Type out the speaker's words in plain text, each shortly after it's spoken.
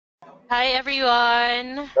Hi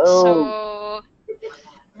everyone. Hello,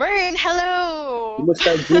 Bern, hello.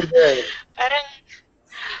 kumusta Ginger? Parang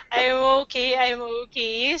I'm okay.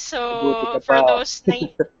 Mabuti ka So pa. for those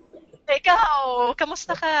na ikaw,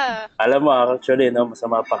 kamusta ka? Alam mo, actually, no,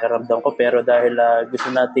 masama pakiramdam ko pero dahil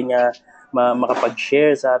gusto nating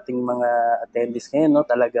makapag-share sa ating mga attendees ngayon, no,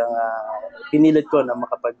 talagang pinilit ko na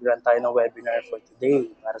makapag-run tayo ng webinar for today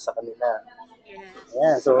para sa kanila. Yeah,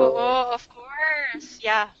 Yes. so Oo, of course.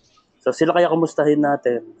 Yeah. sila kaya kumustahin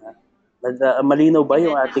natin. Malinaw ba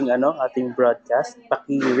yung Imagine. ating broadcast?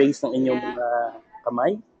 Paki-raise ng inyong Yeah. mga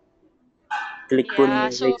kamay. Click po Yeah.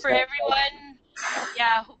 ni So raise for hand. everyone,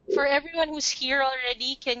 yeah, for everyone who's here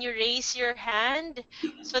already, can you raise your hand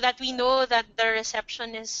so that we know that the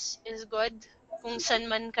reception is good kung san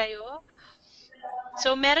man kayo?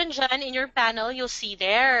 So, meron dyan in your panel, you'll see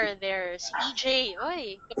there si EJ.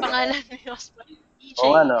 Oy, kapangalan mo yung husband.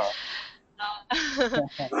 Oo nga, EJ. no?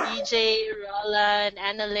 EJ, Roland,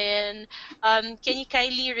 Annalyn. Can you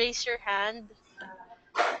kindly raise your hand?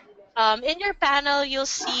 In your panel, you'll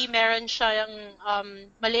see meron siyang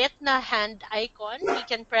maliit na hand icon. You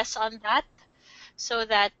can press on that so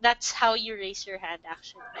that's how you raise your hand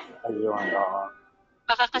actually. Ayun, oo.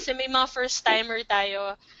 Baka kasi may mga first timer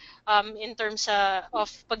tayo in terms of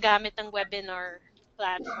paggamit ng webinar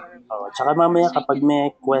platform. Oo, tsaka mamaya So you kapag can, may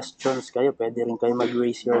questions kayo, pwede rin kayo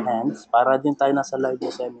mag-raise your hands para din tayo nasa live na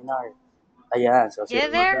seminar. Ayan, so yeah, sino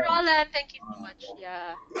mag there, Roland. Thank you so much.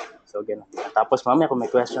 Yeah. So, ganun. Tapos mamaya kung may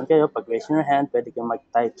question kayo, pag raise your hand, pwede kayo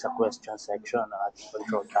mag-type sa question section ng ating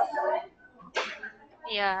control panel.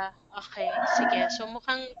 Yeah. Okay. Sige. So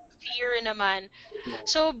mukhang clear naman.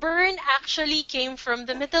 So Bern actually came from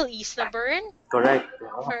the Middle East na Bern? Correct.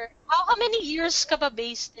 Oo. For how many years ka ba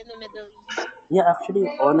based in the Middle East? Yeah, actually,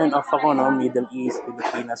 on and off ako, no, Middle East,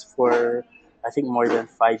 Pilipinas for, I think, more than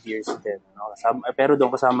 5 years din. No? Pero doon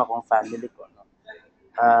kasama kong family ko. No?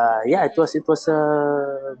 Yeah, Mm. it was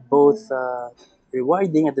both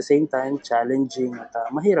rewarding at the same time, challenging at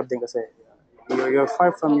mahirap din kasi you're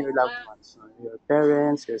far from Oo your nga. loved ones, no? Your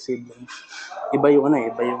parents, your siblings. Iba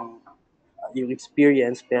yung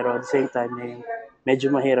experience pero at the same time medyo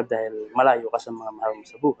mahirap dahil malayo ka sa mga mahal mo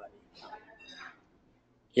sa buhay.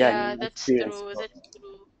 Yan Yeah, yung that's experience true. ko. That's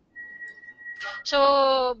true. So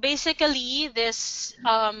basically, this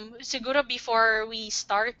siguro before we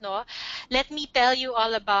start, no, let me tell you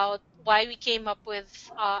all about why we came up with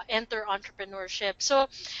enter entrepreneurship. So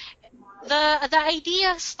the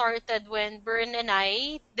idea started when Bern and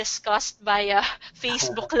I discussed via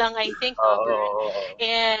Facebook lang, I think, no, Bern, Oo.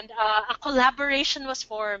 and a collaboration was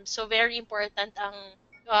formed. So very important ang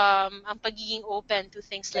pagiging open to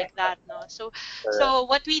things like that, no. So Correct.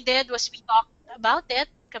 what we did was we talked about it,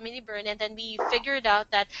 kami ni Bern, and then we figured out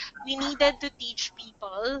that we needed to teach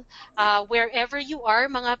people wherever you are,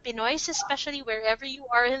 mga Pinoys, especially wherever you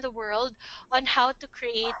are in the world, on how to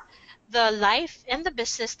create the life and the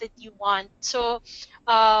business that you want. So,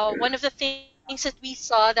 one of the things that we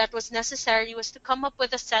saw that was necessary was to come up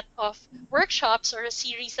with a set of workshops or a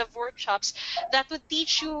series of workshops that would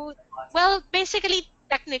teach you, well, basically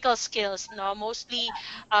technical skills, no, mostly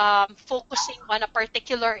focusing on a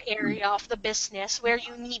particular area of the business where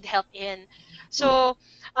you need help in. So,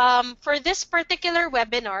 for this particular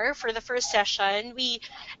webinar, for the first session, we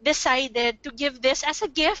decided to give this as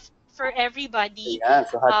a gift for everybody. Ayan,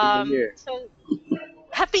 so Happy New Year. So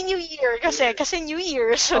Happy New Year kasi New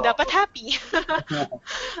Year, so dapat Oo. happy.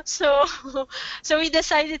 So so we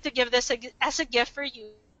decided to give this as a gift for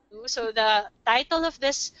you. So the title of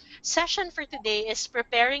this session for today is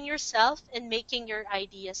Preparing Yourself and Making Your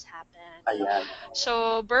Ideas Happen. Ayan.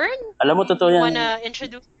 So Bern, Alam mo, totoo you yan. wanna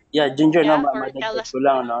introduce, Yeah, Ginger, no, yeah, or tell madagdag us? ko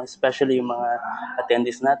lang, no, especially yung mga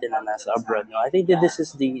attendees natin na nasa abroad, no. I think that this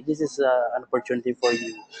is an opportunity for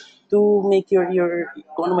you to make your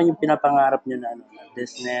kung ano man yung pinapangarap niyo na, ano, na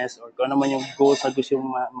business or kung ano man yung goals na gusto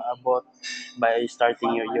yung maabot by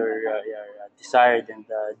starting your desired and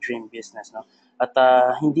dream business, no. At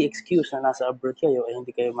hindi excuse na nasa abroad kayo ay hindi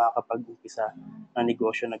kayo makakapag-umpisa ng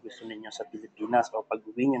negosyo na gusto ninyo sa Pilipinas o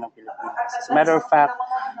pag-uwi nyo ng Pilipinas. As a matter of fact,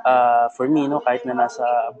 for me, no, kahit na nasa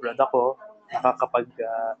abroad ako, nakakapag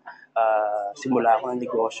simula ako ng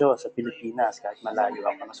negosyo sa Pilipinas kahit malayo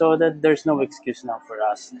ako. So that there's no excuse now for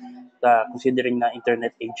us considering na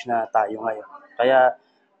internet age na tayo ngayon. Kaya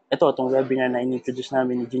ito, itong webinar na in-introduce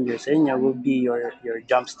namin ni Ginger sa inyo will be your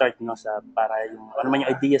jump start, no, sa para yung ano man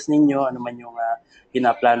yung ideas ninyo, ano man yung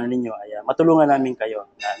pinaplano ninyo ay matulungan namin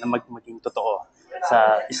kayo na maging totoo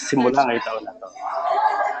sa simula That's ngayong taon right. na to.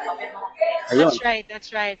 Ayun.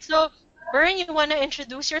 That's right. So Bern, you wanna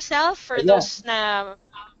introduce yourself for Ayun. those na,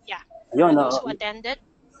 yeah, Ayun, for no. those who attended?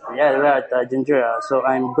 Yeah, right, Ginger. So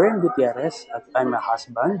I'm Bern Gutierrez at I'm a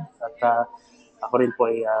husband at ako rin po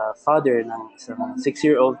ay father ng isang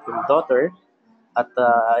 6-year-old kong daughter at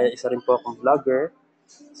isa rin po akong vlogger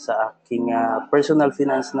sa aking personal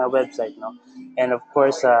finance na website, no? And of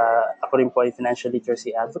course, ako rin po ay financial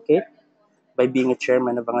literacy advocate by being a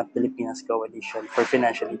chairman of ang Pilipinas Coalition for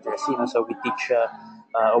Financial Literacy. No? So we teach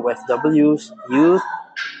OFWs, youth,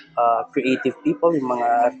 creative people, yung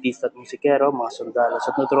mga artista at musikero, mga sundalo.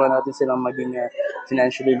 So tuturuan natin silang maging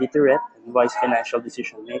financially literate and wise financial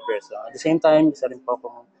decision makers. So, at the same time, isa rin po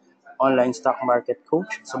akong online stock market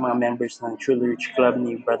coach sa mga members ng Truly Rich Club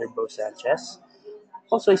ni Brother Bo Sanchez.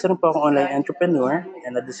 Also, isa rin po akong online entrepreneur.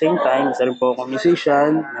 And at the same time, isa rin po akong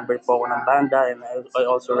musician, member po ako ng banda, and I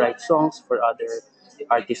also write songs for other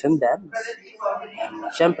artists and bands. And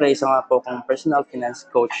syempre, isa nga po akong personal finance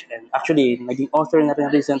coach and actually, naging author na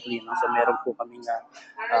rin recently. No? So, meron po kaming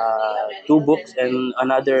 2 books and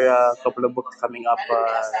another couple of books coming up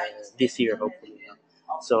this year, hopefully. No?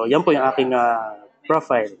 So, yan po yung aking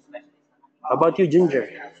profile. How about you,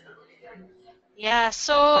 Ginger? Yeah,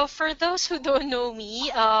 so for those who don't know me,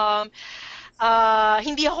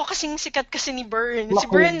 hindi ako kasing sikat kasi ni Bern. Si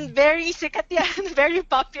Naku, Bern, very sikat yan. Very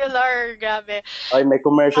popular. Grabe. ay, may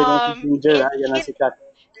commercial yung si Ginger, In, ha? Yan ang in, sikat.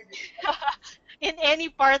 in any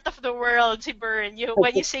part of the world, si Bern.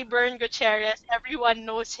 When you say Bern Gutierrez, everyone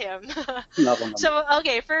knows him. Naku naman. So,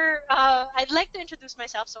 okay, I'd like to introduce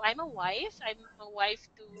myself. So, I'm a wife. I'm a wife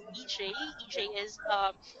to EJ. EJ is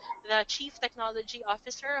the Chief Technology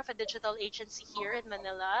Officer of a digital agency here in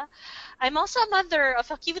Manila. I'm also a mother of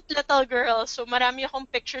a cute little girl. So marami akong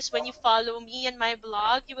pictures when you follow me in my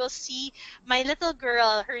blog. You will see my little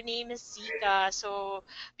girl. Her name is Zika. So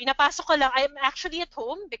pinapasok ko lang. I'm actually at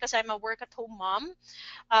home because I'm a work at home mom.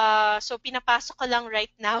 So pinapasok ko lang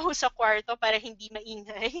right now sa kwarto para hindi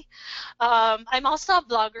maingay. I'm also a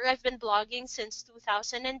blogger. I've been blogging since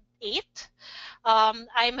 2008.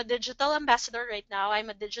 I'm a digital ambassador right now. I'm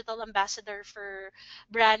a digital ambassador for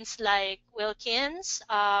brands like Wilkins,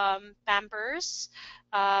 Pampers,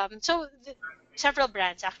 so several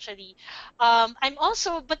brands actually. I'm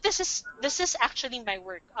also, but this is actually my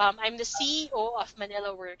work. I'm the CEO of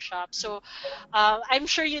Manila Workshop. So I'm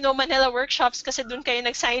sure you know Manila Workshops kasi dun kayo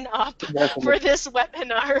nag-sign up for Definitely. this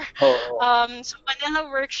webinar. Oo. So Manila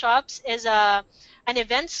Workshops is a an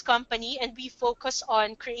events company and we focus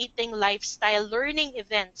on creating lifestyle learning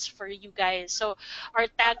events for you guys. So our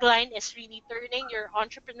tagline is really turning your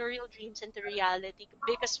entrepreneurial dreams into reality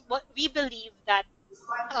because what we believe that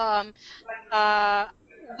um, uh,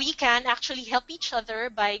 we can actually help each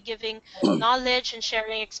other by giving knowledge and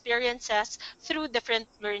sharing experiences through different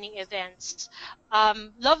learning events.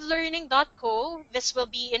 Lovelearning.co, this will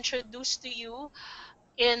be introduced to you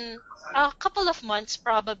in a couple of months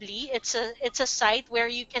probably. It's a site where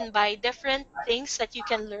you can buy different things that you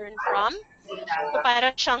can learn from. So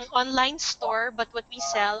para siyang online store, but what we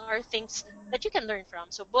sell are things that you can learn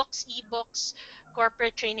from. So books, ebooks,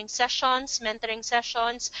 corporate training sessions, mentoring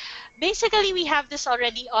sessions. Basically, we have this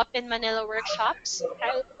already up in Manila Workshops.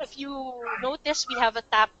 If you notice, we have a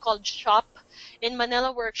tab called Shop in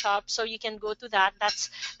Manila Workshops, so you can go to that.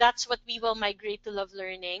 That's what we will migrate to Love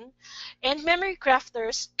Learning. And Memory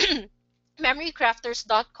Crafters,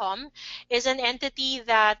 memorycrafters.com is an entity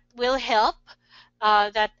that will help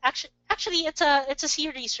that actually it's a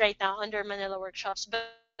series right now under Manila Workshops, but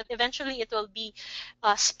eventually it will be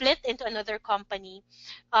split into another company,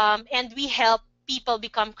 and we help people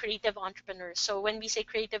become creative entrepreneurs. So when we say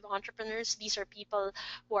creative entrepreneurs, these are people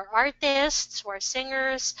who are artists, who are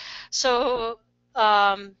singers, so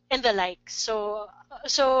and the like. So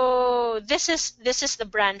this is the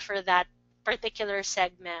brand for that particular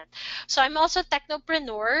segment. So I'm also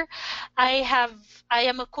technopreneur. I have I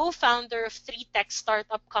am a co-founder of 3 tech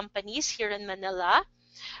startup companies here in Manila.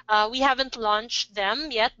 We haven't launched them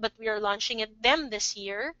yet, but we are launching them this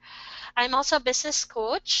year. I'm also a business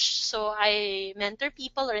coach, so I mentor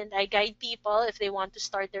people and I guide people if they want to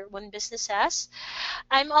start their own businesses.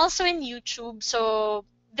 I'm also in YouTube, so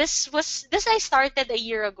this I started a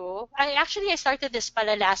year ago. I started this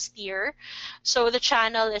pala last year. So the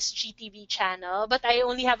channel is GTV channel, but I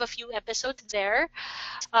only have a few episodes there.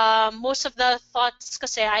 Most of the thoughts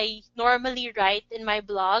kasi I normally write in my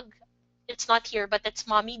blog. It's not here, but it's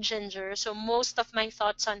Mommy Ginger. So most of my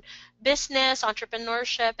thoughts on business,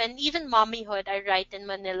 entrepreneurship, and even mommyhood I write in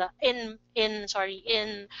Manila in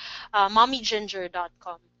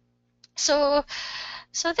mommyginger.com. So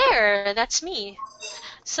there, that's me. Ay,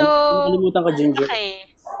 So nakalimutan ko, Ginger. okay.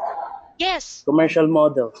 Yes. Commercial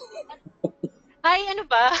model. Ay, ano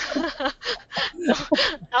ba? No.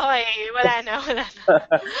 Okay, wala na, wala na.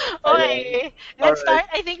 Ayan. Okay, let's Alright. start.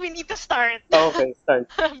 I think we need to start. Okay, start.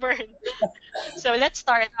 Burn. So let's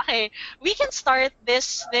start. Okay, we can start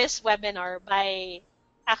this webinar by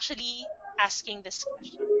actually asking this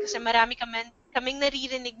question. Kasi marami kaming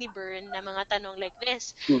naririnig ni Bern na mga tanong like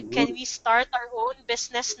this. Can Mhm. we start our own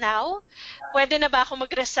business now? Pwede na ba ako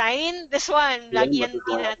mag-resign? This one, Yan, lagi yan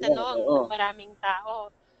matutuwa ko yan. tinatanong Oo. ng maraming tao.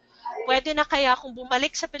 Pwede na kaya akong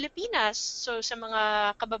bumalik sa Pilipinas? So, sa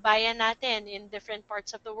mga kababayan natin in different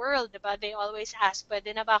parts of the world, diba, they always ask,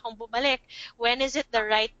 pwede na ba akong bumalik? When is it the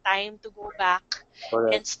right time to go back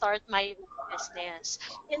and Correct. start my own business?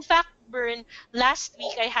 In fact, Bern, last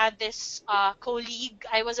week I had this colleague.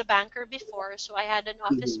 I was a banker before, so I had an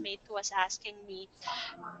office Mhm. mate who was asking me,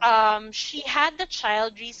 she had a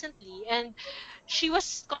child recently and she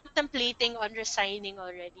was contemplating on resigning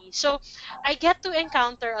already. So I get to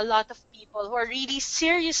encounter a lot of people who are really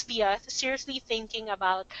seriously thinking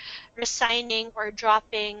about resigning or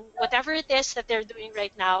dropping whatever it is that they're doing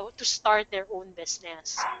right now to start their own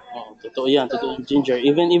business. Oo, totoo yan, totoo So yung Ginger.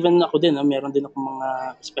 Even ako din, meron din ako mga,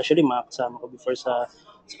 especially mga kasama ko before sa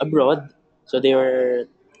abroad. So they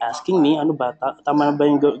were asking me, ano ba, tama na ba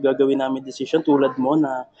yung gagawin namin decision tulad mo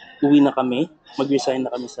na uwi na kami, mag-resign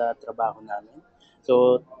na kami sa trabaho namin.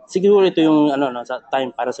 So siguro ito yung sa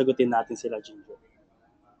time para sagutin natin sila, Ginger.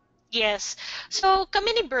 yes. So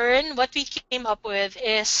kami ni Bern, what we came up with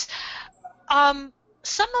is um,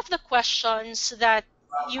 some of the questions that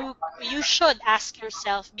you should ask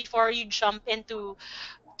yourself before you jump into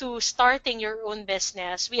to starting your own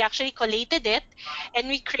business. We actually collated it and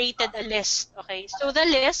we created a list. Okay, so the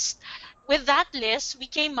list, with that list, we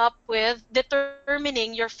came up with determining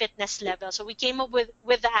your fitness level. So we came up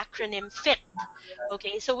with the acronym FIT.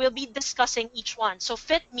 Okay, so we'll be discussing each one. So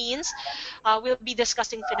FIT means we'll be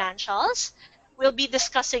discussing financials. We'll be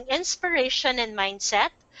discussing inspiration and mindset.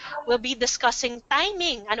 We'll be discussing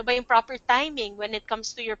timing. Ano ba yung proper timing when it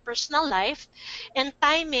comes to your personal life and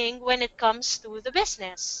timing when it comes to the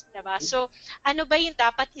business, 'di ba? So, ano ba yung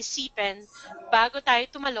dapat isipin bago tayo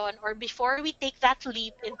tumalon or before we take that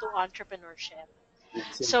leap into entrepreneurship?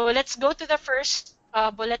 Yes, So, let's go to the first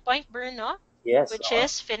bullet point, Bruno, yes, which oo.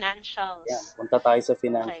 is Yan, financials. punta tayo sa Okay.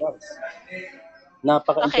 financials.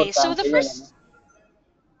 Okay, so Napaka-importante the yan, ano? first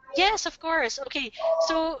yes, of course. Okay.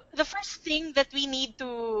 So the first thing that we need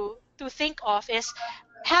to think of is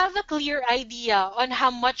have a clear idea on how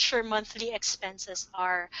much your monthly expenses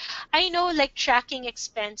are. I know like tracking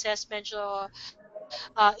expenses medyo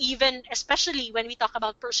even especially when we talk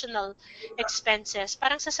about personal expenses,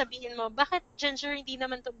 parang sasabihin mo, bakit Ginger hindi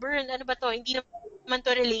naman to burn? Ano ba to? Hindi naman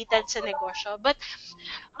to related sa negosyo. But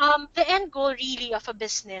the end goal really of a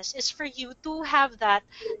business is for you to have that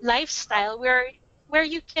lifestyle where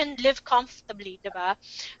you can live comfortably, 'di ba?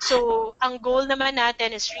 So, ang goal naman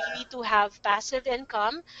natin is really to have passive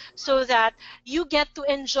income so that you get to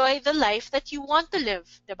enjoy the life that you want to live,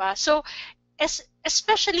 'di ba? So,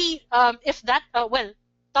 especially if that well,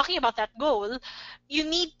 talking about that goal, you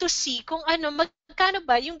need to see kung ano magkano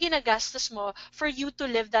ba yung ginagastos mo for you to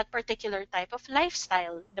live that particular type of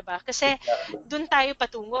lifestyle, 'di ba? Kasi Exactly. dun tayo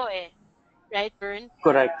patungo eh. Right, Bern?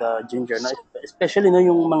 Correct, Ginger. No? So, Especially no,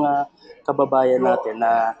 yung mga kababayan natin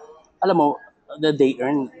na, alam mo, they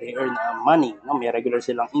earn money, no? May regular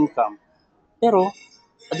silang income. Pero,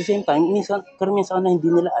 at the same time, karamihan sa kanila hindi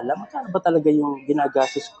nila alam magkano ba talaga yung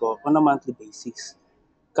ginagastos ko on a monthly basis.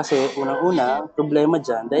 Kasi mhm. unang-una, problema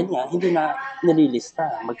dyan, dahil nga hindi na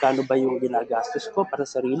nililista. Magkano ba yung ginagastos ko para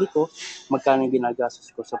sa sarili ko, magkano yung ginagastos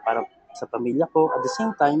ko para sa pamilya ko. At the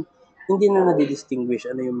same time, hindi na nadidistinguish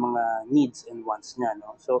ano yung mga needs and wants niya.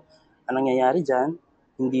 No? So, anong nangyayari dyan,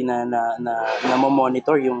 hindi na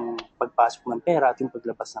monitor yung pagpasok ng pera at yung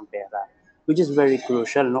paglabas ng pera. Which is very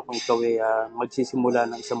crucial no, kung ikaw ay magsisimula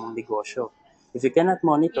ng isang negosyo. If you cannot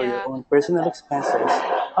monitor your Yeah, own personal expenses,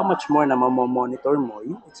 how much more na mamomonitor mo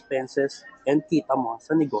yung expenses and kita mo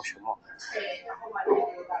sa negosyo mo.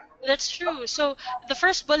 that's true. So the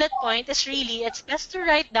first bullet point is really it's best to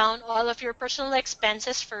write down all of your personal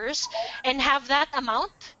expenses first and have that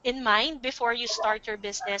amount in mind before you start your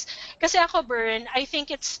business. Kasi ako, Bern, I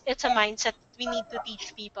think it's a mindset we need to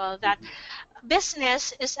teach people that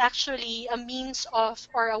business is actually a means of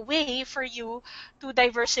or a way for you to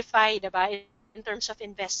diversify, diba, in terms of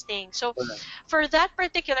investing. So Correct. for that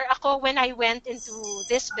particular, ako when I went into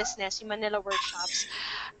this business, yung Manila workshops,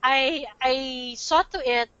 I saw to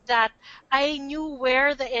it that I knew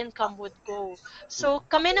where the income would go. So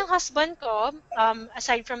kami ng husband ko,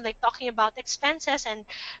 aside from like talking about expenses and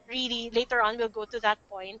really later on we'll go to that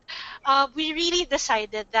point, we really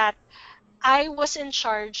decided that I was in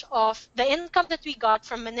charge of the income that we got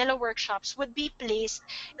from Manila workshops would be placed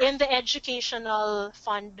in the educational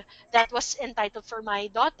fund that was entitled for my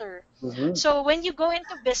daughter. Mm-hmm. So when you go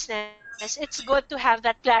into business, it's good to have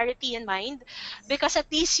that clarity in mind because at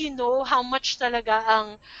least you know how much talaga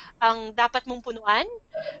ang dapat mong punuan.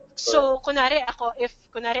 Correct. So, kunwari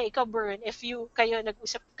ikaw, Bern, if kayo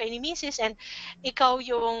nag-usap kayo ni Mrs. and ikaw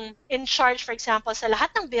yung in charge, for example, sa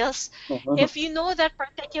lahat ng bills, Mm-hmm. if you know that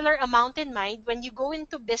particular amount in mind, when you go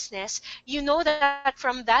into business, you know that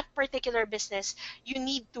from that particular business, you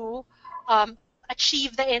need to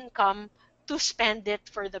achieve the income to spend it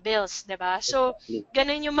for the bills, 'di ba? So, Exactly.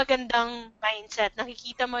 ganun yung magandang mindset.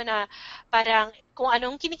 Nakikita mo na parang kung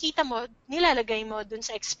anong kinikita mo, nilalagay mo dun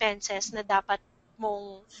sa expenses na dapat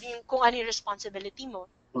kung ano yung responsibility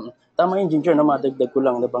mo. Mm. Tama yun, Ginger, no? Madagdag ko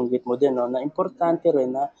lang, nabanggit mo din, no? Na importante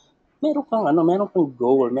rin na meron kang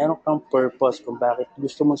goal, meron kang purpose kung bakit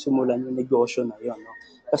gusto mong simulan yung negosyo na yun, no?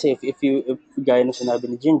 Kasi if gaya ng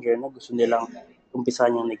sinabi ni Ginger, na gusto nilang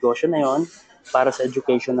umpisahan yung negosyo na yun para sa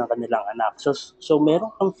education ng kanilang anak. So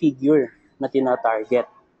meron kang figure na tina-target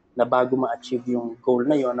na bago ma-achieve yung goal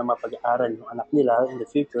na yon na mapag-aaral yung anak nila in the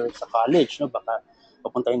future sa college, no? Baka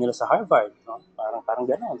papuntahin nila sa Harvard, no? Parang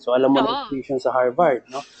gano'n. So alam mo na yung Oo. tuition sa Harvard,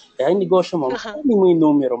 no? Kaya yung negosyo mo, makuha mo yung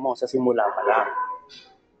numero mo sa simula pa lang.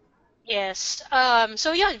 Yes.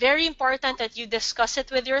 So yun, very important that you discuss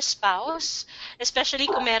it with your spouse, especially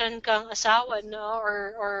kung meron kang asawa, no?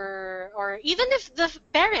 Or even if the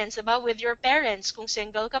parents, about with your parents, kung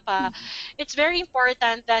single ka pa, it's very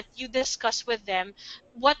important that you discuss with them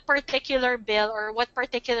what particular bill or what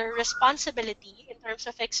particular responsibility in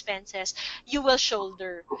terms of expenses you will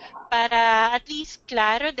shoulder. Para at least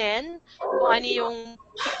klaro din kung ano yung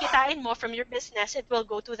kikitain mo from your business, it will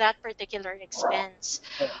go to that particular expense.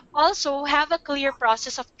 Also, have a clear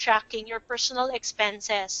process of tracking your personal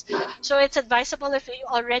expenses. So it's advisable if you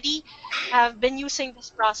already have been using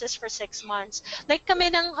this process for 6 months. Like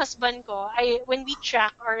kami ng husband ko, when we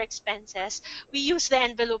track our expenses, we use the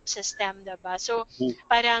envelope system, diba? So Hmm.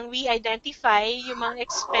 parang we identify yung mga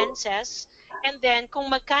expenses and then kung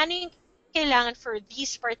magkano yung kailangan for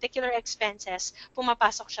these particular expenses,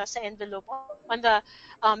 pumapasok siya sa envelope on the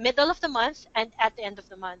middle of the month and at the end of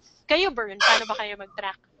the month. Kayo, Bern, paano ba kayo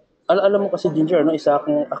mag-track? Alam mo kasi, Ginger, no, isa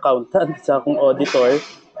akong accountant, isa akong auditor,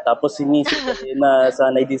 tapos si Mrs. ay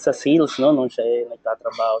nasanay din sa sales, no, nung siya ay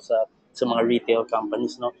nagtatrabaho sa mga retail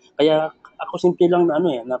companies, no. Kaya ako simple lang na ano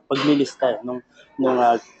eh, na paglilista nung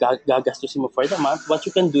gagastusin mo for the month, what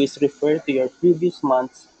you can do is refer to your previous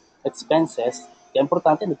month's expenses. Kaya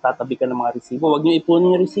importante, nagtatabi ka ng mga resibo. Huwag niyo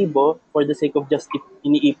ipunin yung resibo for the sake of just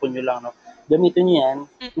iniipon niyo lang, no. Gamitin niyo yan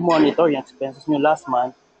to monitor yung expenses niyo last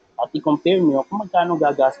month at i-compare nyo kung magkano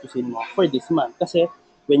gagastusin mo for this month. Kasi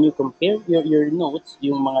when you compare your notes,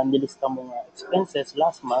 yung mga nilista mong expenses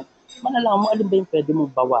last month, malalaman mo alin ba yung pwede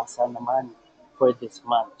mong bawasan naman for this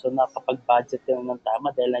month. So nakapag-budget ka na ng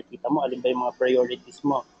tama dahil nakita mo alin ba yung mga priorities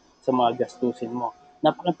mo sa mga gastusin mo.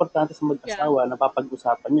 Napaka-importante sa Yeah. mag-asawa na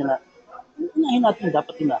papag-usapan nyo na unahin natin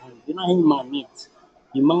dapat unahin. Unahin yung mga needs.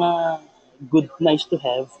 Yung mga good, nice to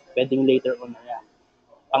have, pwedeng later on na yan.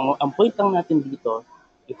 Ang point lang natin dito,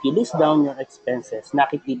 if you list down your expenses,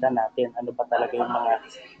 nakikita natin ano ba talaga yung mga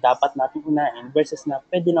dapat natin unahin versus na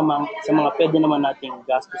sa mga pwede naman nating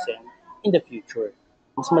gastusin in the future.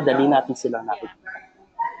 Mas madali natin sila Yeah. nakikita.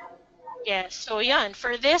 Yes. So yan,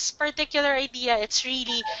 for this particular idea, it's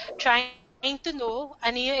really trying to know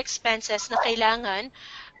ano yung expenses na kailangan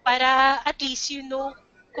para at least you know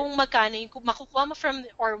kung magkano yung kung makukuha mo from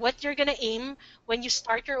or what you're gonna aim when you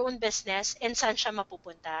start your own business and saan siya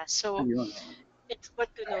mapupunta. So Ayun. it's good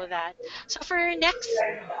to know that. So for your next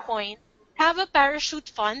point, have a parachute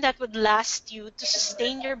fund that would last you to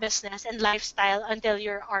sustain your business and lifestyle until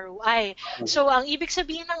your ROI. So ang ibig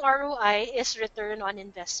sabihin ng ROI is return on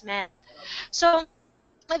investment. So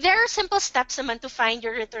there are simple steps naman to find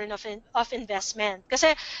your return of investment.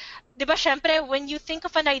 Kasi, di ba, syempre, when you think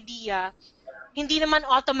of an idea, hindi naman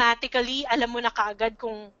automatically alam mo na kaagad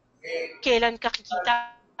kung kailan ka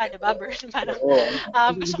kikita, di ba, Bert? Parang, Oo.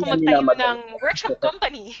 gusto ko Hindi yan magtayo minamadali. ng workshop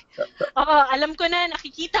company. Oo, alam ko na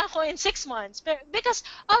nakikita ako in 6 months. Because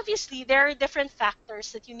obviously, there are different factors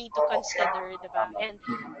that you need to consider, di ba? Tama. And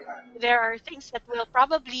there are things that will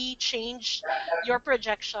probably change your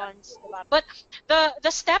projections, diba? But the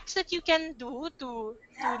steps that you can do to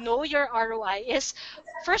know your ROI is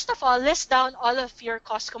first of all list down all of your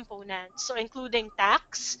cost components, so including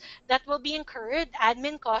tax that will be incurred,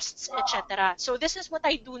 admin costs, etc. So this is what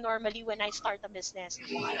I do normally when I start a business.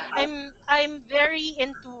 I'm very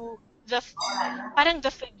into the parang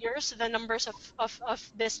the figures, the numbers of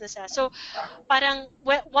businesses. So parang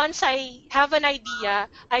once I have an idea,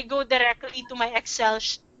 I go directly to my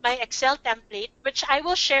my Excel template, which I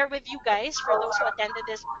will share with you guys for those who attended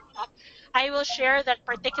this workshop. I will share that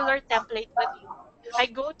particular template with you. I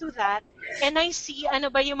go to that and I see ano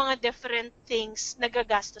ba yung mga different things na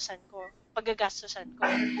paggagastusan ko.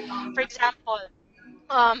 For example,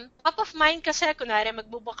 top of mind kasi, kunwari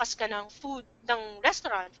magbubukas ka ng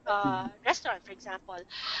restaurant, for example,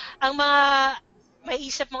 ang mga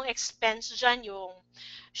maiisip mong expense dyan yung,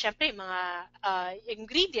 syempre, mga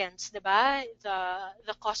ingredients, di ba?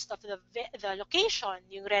 The cost of the location,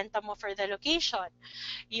 yung renta mo for the location,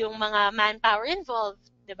 yung mga manpower involved,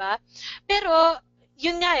 'di ba? Pero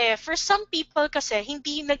yun nga for some people kasi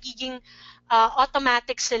hindi nagiging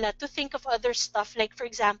automatic sila to think of other stuff like for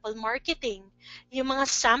example marketing, yung mga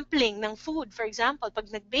sampling ng food for example pag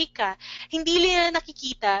nag-bake ka, hindi nila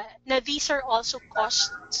nakikita na these are also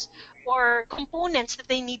costs or components that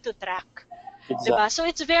they need to track. 'Di ba? Exactly. So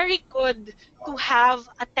it's very good to have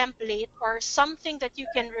a template or something that you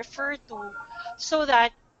can refer to so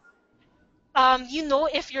that you know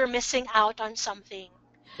if you're missing out on something.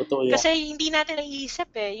 Totoo yan. Kasi hindi natin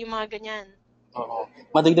naiisip yung mga ganyan. Oo.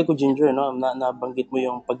 Madagdag ko, Ginger, no, nabanggit mo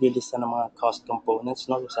yung paglilista ng mga cost components,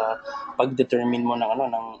 no, sa pag-determine mo ng ano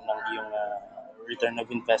ng iyong return of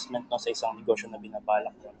investment, no, sa isang negosyo na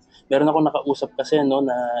binabalak mo. Meron ako nakausap kasi, no,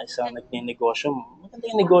 na isang nagnenegosyo. Maganda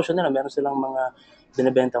yung negosyo nila. Meron silang mga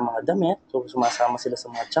binebenta mga damit, so sumasama sila sa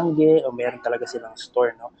mga tiyangge o meron talaga silang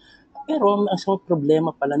store, no. Pero ang isang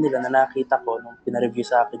problema pala nila na nakita ko nung pinareview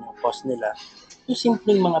sa akin yung cost nila, yung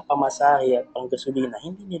simpleng mga pamasahe at panggasolina,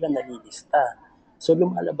 hindi nila nalilista. So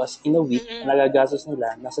lumalabas in a week, Mm-mm. ang nagagastos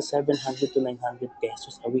nila, nasa 700 to 900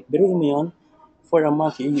 pesos a week. Pero mo yun, for a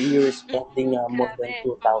month, you're spending more than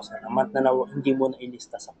Grabe. 2,000 a month na hindi mo na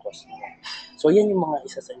ilista sa cost mo. So yan yung mga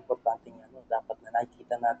isa sa importanteng dapat na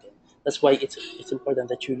nakikita natin. That's why it's important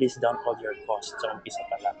that you list down all your costs sa umpisa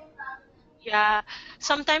pa lang. Yeah.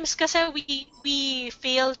 Sometimes kasi we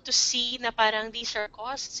fail to see na parang these are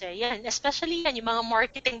costs Yan. Especially yan, yung mga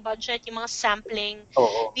marketing budget, yung mga sampling,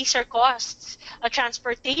 Oo. these are costs.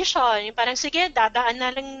 Transportation, yung parang sige, dadaan na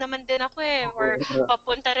lang naman din ako or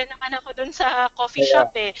papunta rin naman ako dun sa coffee Kaya,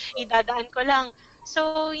 shop idadaan ko lang.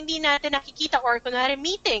 So, hindi natin nakikita or kunwari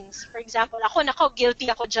meetings, for example, nako, guilty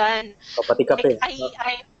ako dyan. pati kape.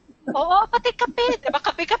 Like, oo, pati kape, diba?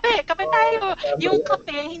 Kape tayo. Tama Yung yan.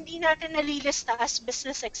 kape, hindi natin nalilista as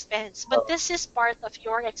business expense. But Oo, this is part of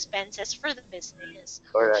your expenses for the business.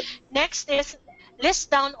 correct. Next is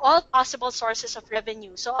list down all possible sources of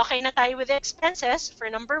revenue. So, okay na tayo with the expenses for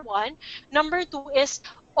number one. Number two is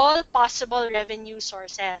all possible revenue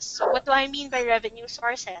sources. So, what do I mean by revenue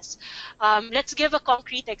sources? Let's give a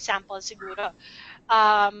concrete example siguro.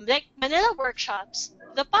 Like Manila workshops,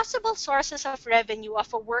 the possible sources of revenue of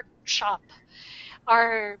a workshop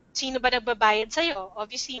are sino ba nagbabayad sa'yo?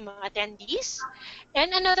 Obviously, mga attendees.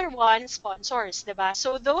 And another one, sponsors, diba?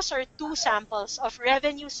 So those are two samples of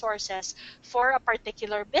revenue sources for a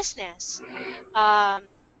particular business. Um,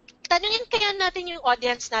 Tanungin kaya natin yung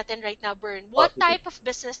audience natin right now, Bern. Oh, What sige. type of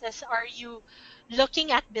businesses are you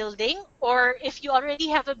looking at building? Or if you already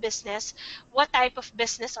have a business, what type of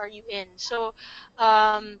business are you in? So,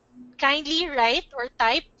 kindly write or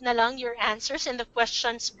type na lang your answers in the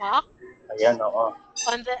questions box Ayan, oo.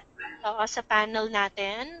 on the sa panel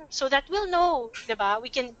natin so that we'll know, 'di ba? We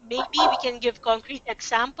can give concrete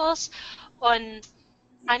examples on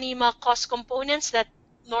ano yung mga cost components that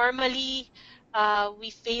normally we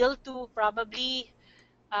fail to probably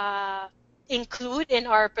uh, include in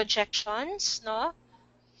our projections, no?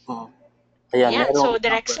 Hmm. Ayan, Ayan, merong so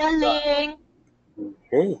direct example ka. selling,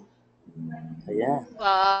 Okay. Ayan.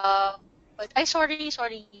 uh, but sorry,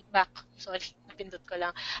 back. Sorry, napindot ko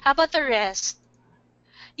lang. How about the rest?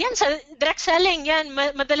 Yan, sa direct selling, yan.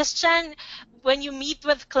 Madalas dyan, when you meet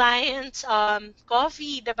with clients,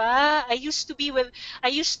 coffee, diba? I used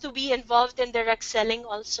to be involved in direct selling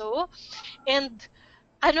also. And,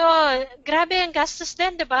 ano, grabe ang gastos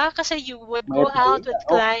din, diba? Kasi you would May go out talaga. with Oh,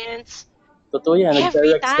 clients totoo yan.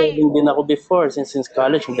 every Nag-direct time. selling din ako before. Since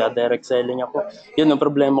college, nag-direct selling ako. Yun ang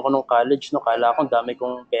problema ko nung college. No? Kala ko ang dami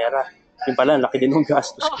kong pera. Yung pala, ang laki din ng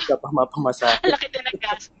gastos Oh, ko sa pamapamasahe. laki din ng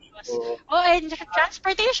gastos. Oo. Oh, and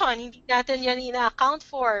transportation, hindi natin yan ina-account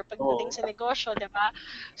for pagdating Oo. sa negosyo, di ba?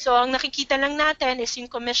 So, ang nakikita lang natin is yung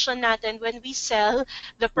commission natin when we sell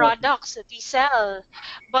the Oo. products that we sell.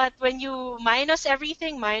 But when you minus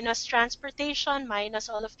everything, minus transportation,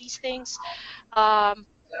 minus all of these things, um,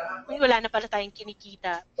 wala na pala tayong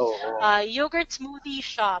kinikita. Oo. Yogurt smoothie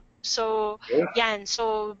shop. So, Okay. yan.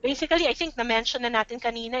 So, basically, I think na-mention na natin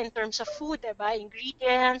kanina in terms of food, diba?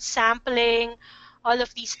 Ingredients, sampling, all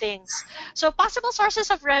of these things. So, possible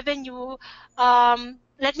sources of revenue,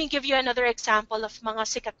 let me give you another example of mga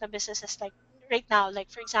sikat na businesses like right now, like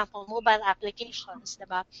for example, mobile applications,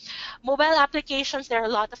 diba? Mobile applications, there are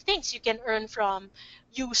a lot of things you can earn from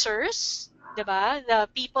users, diba? The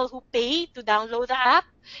people who pay to download the app,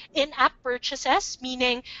 in-app purchases,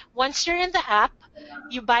 meaning once you're in the app,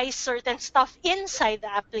 you buy certain stuff inside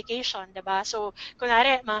the application, diba? So,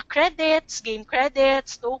 kunwari, mga credits, game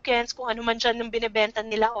credits, tokens, kung ano man dyan yung binibenta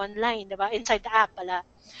nila online, diba? Inside the app pala.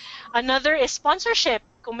 Another is sponsorship.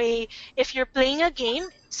 If you're playing a game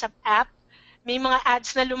sa app, may mga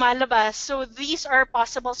ads na lumalabas. So these are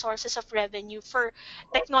possible sources of revenue for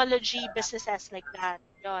technology businesses like that.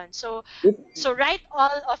 Yon. If, So write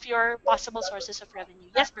all of your possible sources of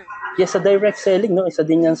revenue. Yes, Bert. yes, sa direct selling, no, isa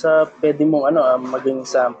din yan sa pwede mong ano, maging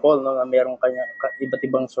sample, no, na meron kanya iba't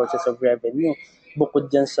ibang sources of revenue.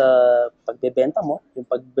 Bukod dyan sa pagbebenta mo, yung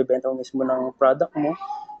pagbebenta mo mismo ng product mo,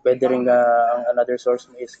 pwede rin ang another source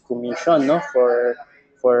mo is commission, no, for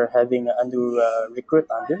having a new recruit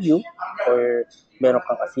under you, or meron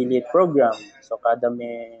kang affiliate program. So kada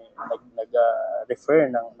may refer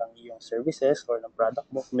ng iyong services or ng product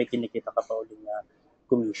mo, may kinikita ka pa ulit na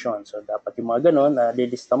commission. So dapat yung mga ganon na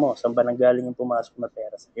lilista mo saan ba nanggaling yung pumasok na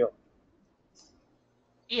pera sa iyo.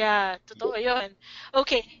 Yeah, totoo yun.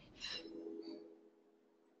 Okay,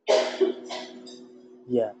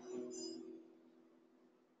 Yeah.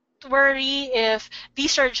 worry if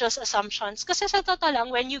these are just assumptions. Kasi sa totoo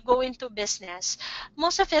lang, when you go into business,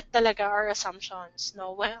 most of it talaga are assumptions,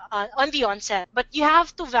 no, on the onset. But you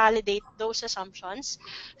have to validate those assumptions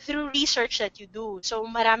through research that you do. So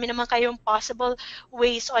marami naman kayong possible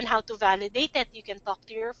ways on how to validate it. You can talk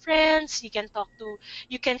to your friends, you can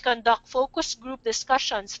conduct focus group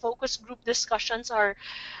discussions. Focus group discussions are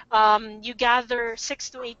you gather 6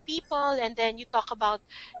 to 8 people and then you talk about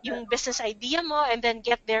yung business idea mo and then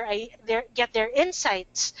get their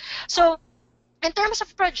insights. So in terms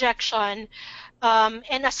of projection,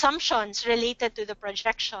 and assumptions related to the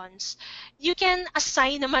projections, you can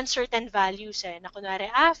assign naman certain values eh. Na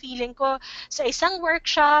kunwari, feeling ko sa isang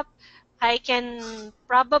workshop, I can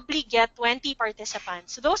probably get 20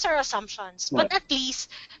 participants. So those are assumptions. But Yeah. at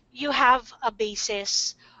least you have a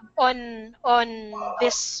basis on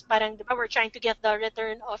this parang diba, we're trying to get the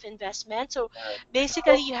return of investment. So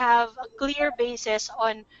basically you have a clear basis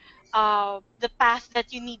on the path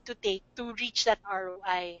that you need to take to reach that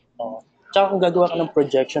ROI. Oo. Tsaka kung gagawa ka ng Okay.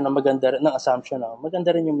 projection na maganda rin, ng assumption na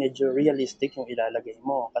maganda rin yung medyo realistic yung ilalagay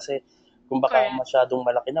mo. Kasi kung baka Correct. masyadong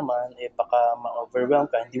malaki naman, baka ma-overwhelm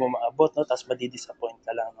ka, hindi mo maabot, no? Tapos madidisappoint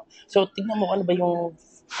ka lang. No? So, tignan mo ano ba yung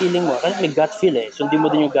feeling mo. Kasi may gut feel eh. Sundin mo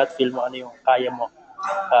din yung gut feel mo, ano yung kaya mo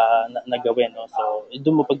na gawin. No? So,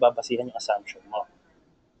 doon mo pagbabasihan yung assumption mo.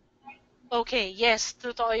 Okay, yes,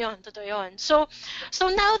 totoo yun, totoo yun. So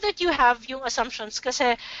now that you have yung assumptions,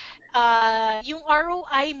 kasi yung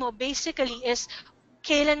ROI mo basically is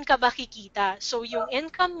kailan ka ba kikita. So yung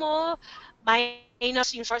income mo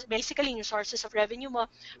minus yung basically yung sources of revenue mo.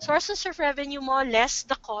 Sources of revenue mo less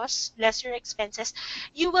the cost, less your expenses,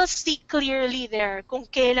 you will see clearly there kung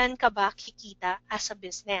kailan ka ba kikita as a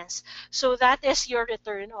business. So that is your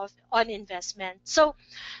return on investment. So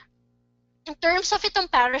in terms of itong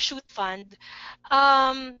parachute fund,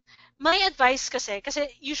 my advice kasi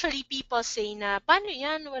usually people say na, paano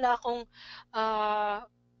yan? Uh,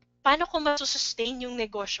 paano ko masusustain yung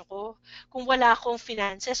negosyo ko kung wala akong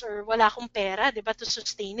finances or wala akong pera, di ba, to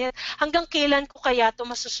sustain it? Hanggang kailan ko kaya to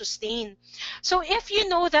masusustain? So if you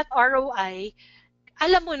know that ROI,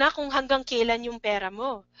 alam mo na kung hanggang kailan yung pera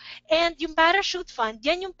mo. And yung parachute fund,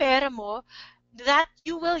 yan yung pera mo that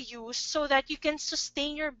you will use so that you can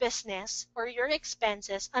sustain your business or your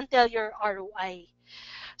expenses until your ROI.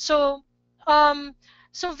 So, um,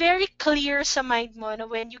 so very clear sa mind mo na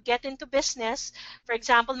when you get into business, for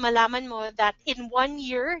example, malaman mo that in 1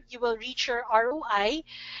 year, you will reach your ROI.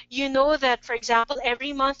 You know that, for example,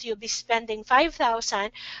 every month you'll be spending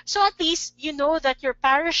 5,000. So at least you know that your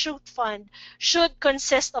parachute fund should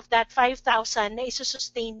consist of that 5,000 na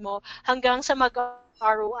isusustain mo hanggang sa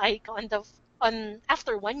mag-ROI ka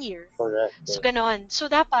after 1 year. Correct. So ganon. So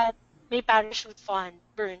dapat may parachute fund,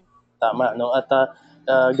 Burn. Tama, no? At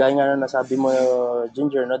gaya nga na nasabi mo,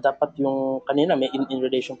 Ginger, no? Dapat yung kanina may in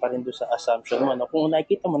relation pa rin doon sa assumption mo. No? Kung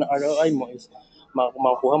nakikita mo na ROI mo is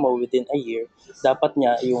makukuha mo within a year, dapat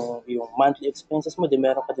nga yung monthly expenses mo, din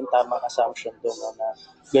meron ka din tamang assumption doon, no? Na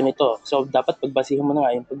ganito. So, dapat pagbasihan mo na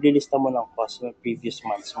nga yung paglilista mo ng cost ng previous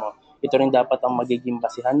months mo. ito rin dapat ang magiging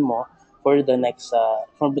basihan mo for the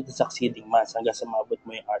succeeding months hanggang sa maabot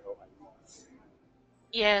mo yung ROI mo.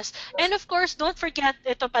 Yes. And of course, don't forget,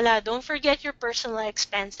 ito pala, don't forget your personal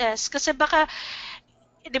expenses. Kasi baka,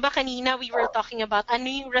 di ba kanina we were talking about ano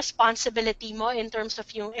yung responsibility mo in terms of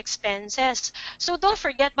yung expenses. So don't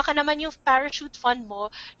forget, baka naman yung parachute fund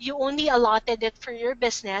mo, you only allotted it for your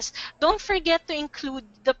business. Don't forget to include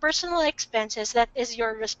the personal expenses that is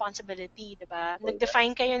your responsibility, di ba?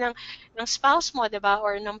 Nag-define kayo ng spouse mo, di ba?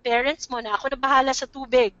 Or ng parents mo na ako na bahala sa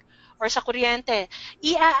tubig or sa kuryente.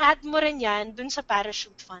 I-add mo rin yan dun sa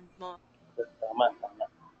parachute fund mo. Tama, tama.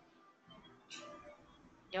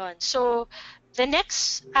 Yon. So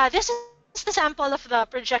this is the sample of the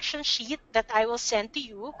projection sheet that I will send to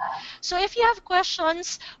you. So if you have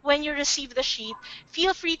questions when you receive the sheet,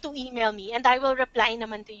 feel free to email me and I will reply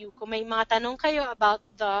naman to you kung may mga tanong kayo about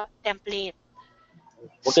the template.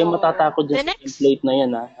 Huwag kayong So matatakot dyan the sa next, template na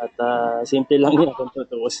yan ha. At simple lang yan kung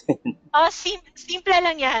tutuusin. simple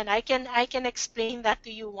lang yan. I can explain that to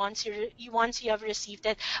you once you have received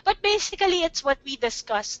it. But basically, it's what we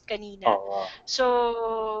discussed kanina. Oo.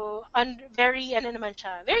 So, very, ano naman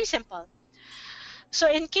siya, very simple. So,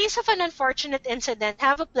 in case of an unfortunate incident,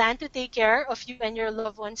 have a plan to take care of you and your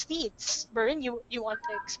loved ones' needs. Bern, you want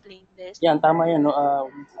to explain this? Yan, tama yan. No?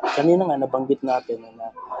 Kanina nga nabanggit natin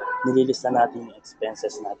na nililista natin yung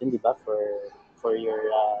expenses natin, di ba, for your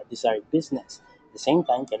desired business. At the same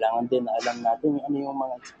time, kailangan din na alam natin ano yung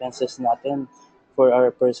mga expenses natin for our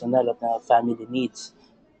personal at family needs.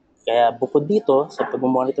 Kaya bukod dito, sa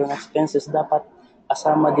pag-monitor ng expenses, dapat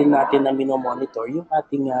kasama din natin na minomonitor yung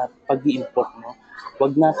ating pag-i-import. No?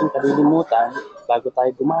 Huwag natin kalilimutan, bago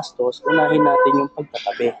tayo gumastos, unahin natin yung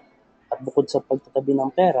pagtatabi. At bukod sa pagtatabi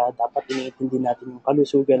ng pera, dapat iniintindi natin yung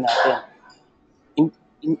kalusugan natin. In,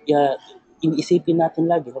 in, uh, Iniisipin natin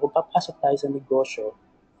lagi na kung papasok tayo sa negosyo,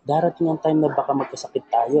 darating ang time na baka magkasakit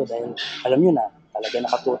tayo dahil alam nyo na, talaga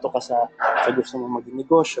nakatuto ka sa gusto mong maging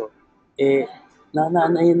negosyo, eh,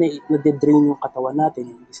 na-drain yung katawan natin,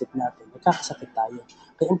 yung isip natin, magkakasakit tayo.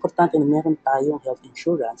 Kaya importante na meron tayong health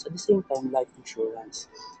insurance at the same time life insurance.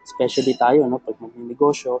 Especially tayo, no, pag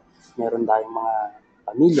mag-negosyo, meron tayong mga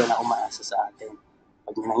pamilya na umaasa sa atin.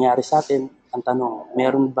 Pag may nangyari sa atin, ang tanong,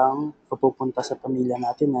 meron bang papupunta sa pamilya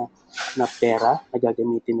natin na pera na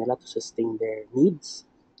gagamitin nila to sustain their needs?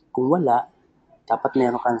 Kung wala, dapat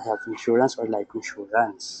meron kang health insurance or life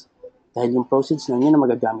insurance. Dahil yung proceeds na yun na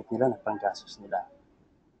magagamit nila na panggastos nila.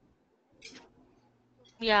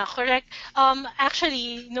 Yeah, correct.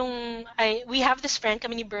 Actually, we have this friend,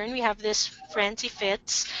 kami ni Bern, we have this friend, si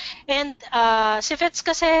Fitz. And si Fitz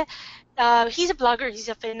kasi, he's a blogger,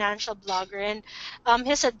 he's a financial blogger. And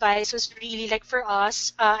his advice was really like for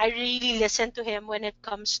us, I really listen to him when it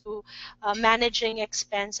comes to managing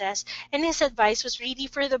expenses. And his advice was really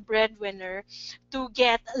for the breadwinner to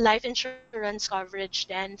get life insurance coverage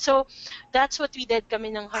then. So, that's what we did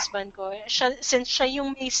kami ng husband ko. Since siya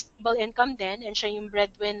yung may stable income din and siya yung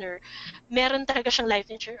breadwinner, meron talaga siyang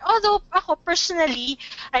life insurance. Although ako personally,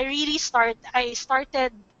 I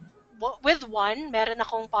started with one, meron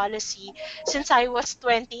akong policy since I was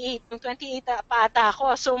 28. Nung 28 pa ata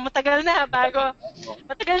ako. So matagal na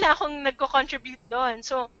akong nagko-contribute doon.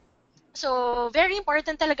 So very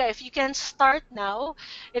important talaga if you can start now,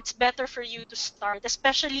 it's better for you to start,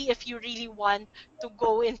 especially if you really want to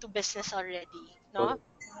go into business already, So, no?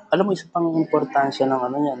 alam mo, isa pang importansya ng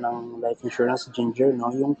ano yan, ng life insurance, Ginger,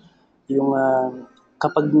 no? Yung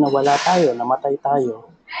kapag nawala tayo, namatay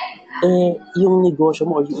tayo, yung negosyo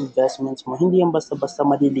mo or yung investments mo, hindi yan basta-basta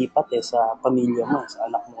malilipat sa pamilya mo,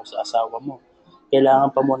 sa anak mo, sa asawa mo.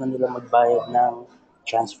 Kailangan pa muna nila magbayad ng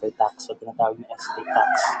transfer tax o tinatawag na estate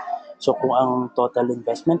tax. So kung ang total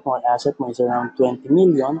investment mo or asset mo is around 20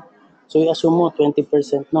 million, so i-assume mo 20%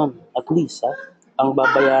 nun, at least, ang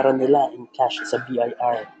babayaran nila in cash sa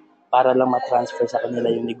BIR para lang ma-transfer sa kanila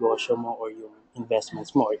yung negosyo mo or yung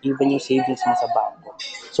investments mo or even yung savings mo sa bangko.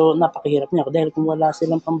 So, napakahirap niya dahil kung wala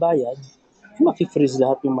silang pambayad, mafi-freeze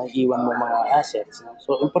lahat yung maiiwan mo mga assets. No?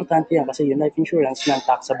 So, importante yan kasi yung life insurance,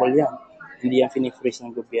 non-taxable yan. Hindi yan fini-freeze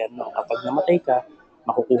ng gobyerno. Kapag namatay ka,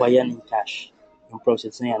 makukuha yan in cash yung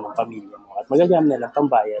proceeds na yan ng pamilya mo at magagamit nilang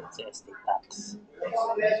pambayad sa estate tax.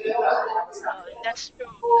 That's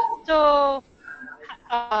true. So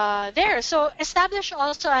there. So establish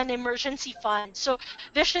also an emergency fund. So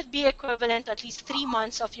this should be equivalent to at least 3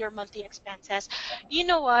 months of your monthly expenses. You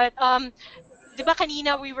know what? Di ba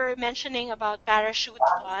kanina we were mentioning about parachute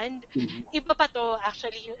fund? Mm-hmm. Iba pa to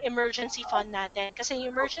actually yung emergency fund natin. Kasi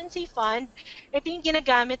yung emergency fund, ito yung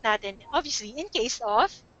ginagamit natin obviously in case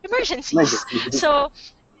of emergencies. Emergency. So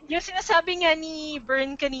Yung sinasabi nga ni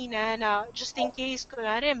Bern kanina na just in case,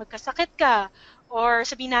 kunwari, magkasakit ka or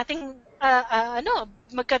sabihin natin,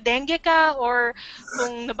 magka-dengue ka or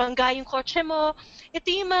kung nabangga yung kotse mo,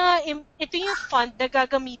 ito yung fund na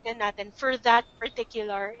gagamitin natin for that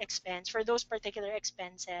particular expense, for those particular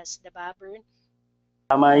expenses, 'di ba, Bern?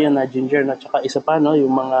 Tama yun na Ginger, na tsaka isa pa, no,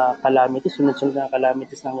 yung mga calamities, sunod-sunod na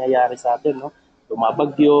calamities nangyayari sa atin, no?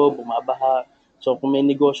 Bumabagyo, bumabaha. So kung may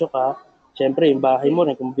negosyo ka, syempre yung bahay mo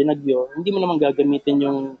rin, kung binagyo, hindi mo naman gagamitin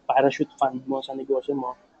yung parachute fund mo sa negosyo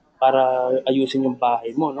mo para ayusin yung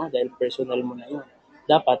bahay mo, no? Dahil personal mo na yun.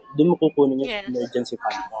 Dapat, doon mo kukunin yung Yes. emergency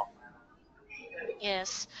fund mo.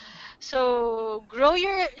 Yes. So grow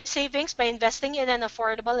your savings by investing in an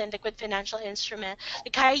affordable and liquid financial instrument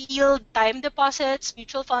like high yield time deposits,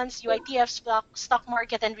 mutual funds, UITF, stock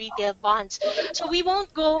market, and retail bonds. So we won't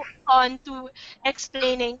go on to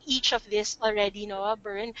explaining each of this already, no,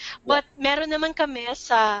 Bern. Yeah. But meron naman kami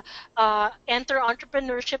sa Enter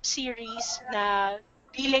Entrepreneurship series na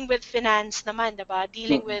dealing with finance naman, diba?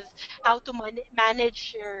 Dealing Mm-mm. with how to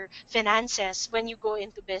manage your finances when you go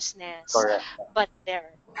into business. Correct. But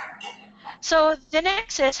there. So the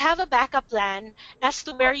next is have a backup plan as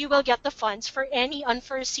to where you will get the funds for any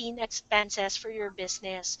unforeseen expenses for your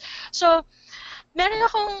business. So meron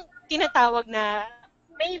akong tinatawag na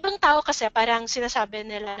may ibang tao kasi parang sinasabi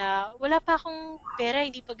nila na wala pa akong pera,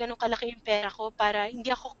 hindi pa ganun kalaki yung pera ko para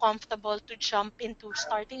hindi ako comfortable to jump into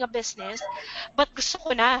starting a business. But gusto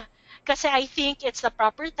ko na. Kasi I think it's the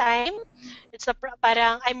proper time.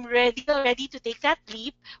 Parang I'm ready already to take that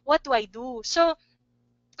leap. What do I do? So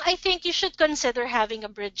I think you should consider having a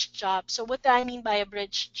bridge job. So what do I mean by a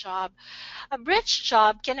bridge job? A bridge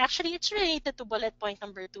job can actually, it's related to bullet point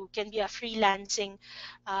number two, can be a freelance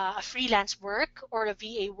work or a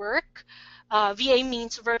VA work. VA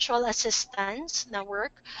means virtual assistance na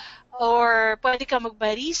work. Or pwede ka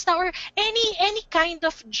magbarista or any kind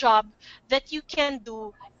of job that you can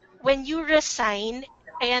do when you resign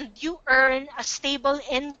and you earn a stable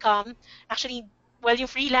income. Actually, well,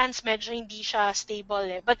 yung freelance medyo hindi siya stable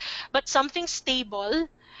eh. But something stable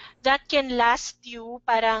that can last you,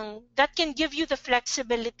 parang that can give you the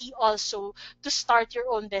flexibility also to start your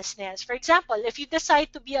own business. For example, if you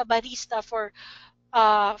decide to be a barista for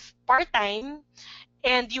part-time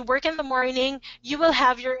and you work in the morning, you will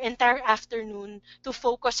have your entire afternoon to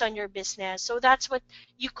focus on your business. So that's what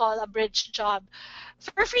you call a bridge job.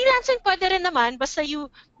 For freelancing, pwede rin naman, basta you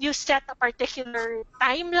set a particular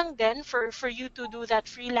time lang din for you to do that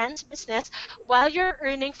freelance business. While you're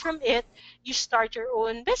earning from it, you start your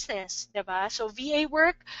own business, diba? So VA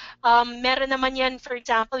work, meron naman yan, for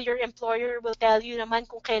example, your employer will tell you naman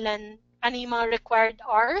kung kailan, ano yung mga required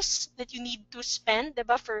hours that you need to spend,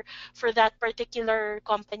 diba, for that particular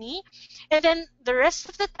company. And then the rest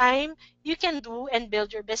of the time, you can do and build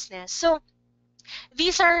your business. So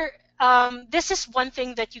these are this is one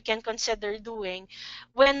thing that you can consider doing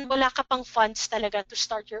when wala ka pang funds talaga to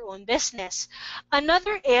start your own business.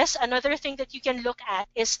 Another thing that you can look at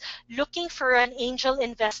is looking for an angel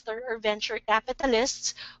investor or venture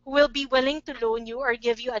capitalists who will be willing to loan you or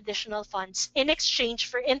give you additional funds in exchange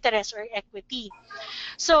for interest or equity.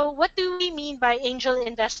 So what do we mean by angel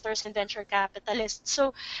investors and venture capitalists?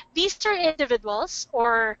 So these are individuals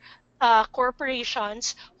or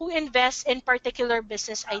corporations who invest in particular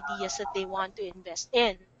business ideas that they want to invest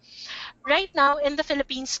in. Right now in the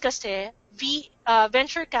Philippines kasi,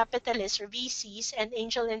 venture capitalists or VCs and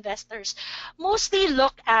angel investors mostly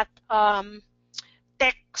look at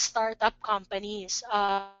tech startup companies.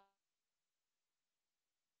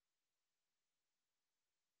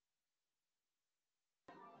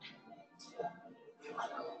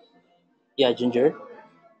 Yeah, Ginger.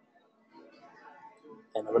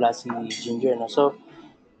 Ayan, wala si Ginger, no? So,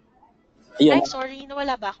 ayun. Ay, sorry,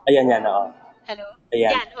 nawala ba ako? Ayan yan, oo. Hello?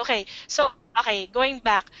 Ayan. Yan, okay. So, okay, going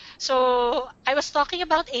back. So, I was talking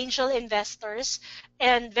about angel investors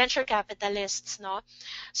and venture capitalists, no?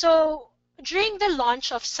 So, during the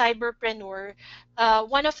launch of Cyberpreneur,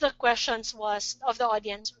 one of the questions was of the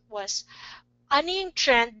audience was, ano yung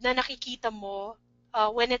trend na nakikita mo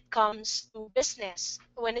when it comes to business,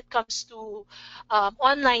 when it comes to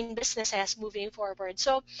online businesses moving forward?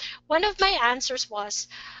 So, one of my answers was,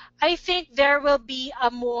 I think um, there will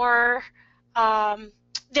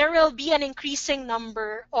be an increasing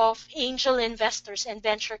number of angel investors and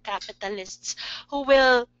venture capitalists who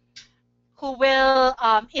will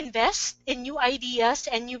invest in new ideas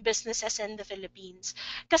and new businesses in the Philippines.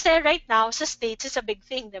 Kasi right now, sa States, is a big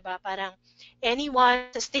thing, di ba? Parang anyone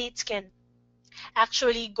sa States can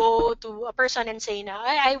actually go to a person and say na,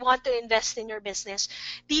 I want to invest in your business.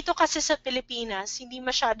 Dito kasi sa Pilipinas,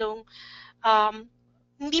 um,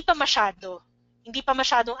 hindi pa masyado. Hindi pa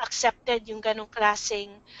masyadong accepted yung ganong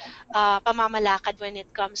klaseng pamamalakad when it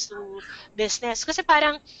comes to business. Kasi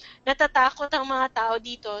parang natatakot ang mga tao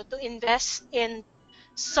dito to invest in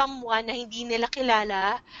someone na hindi nila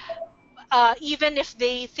kilala, even if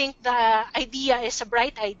they think the idea is a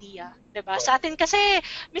bright idea. 'Di ba? Sa atin kasi,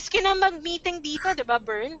 miski na mag-meeting dito, 'di ba,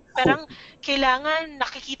 Bern? Parang kailangan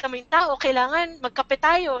nakikita mo yung tao, kailangan magkape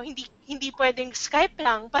tayo, hindi hindi pwedeng Skype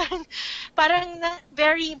lang. Parang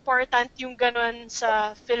very important yung ganon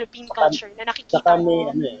sa Philippine Saka, culture na saka nakikita may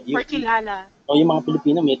mo ano eh, or kilala. o yung mga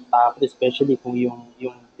Pilipino may takot especially kung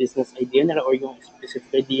yung business idea nila or yung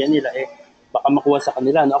specific idea nila eh baka makuha sa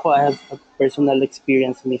kanila. No? Ako, I have a personal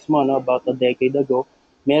experience mismo no, about a decade ago.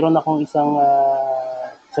 Meron akong isang,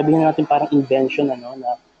 sabihin natin parang invention ano,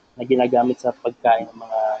 na ginagamit sa pagkain ng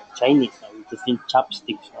mga Chinese, no, which is yung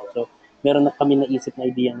chopsticks. No? So, meron na kami naisip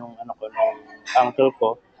na idea nung, ano ko, nung uncle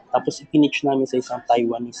ko. Tapos, ipinitch namin sa isang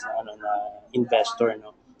Taiwanese na, ano, na investor.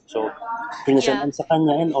 No? So, Yeah. pinasendan sa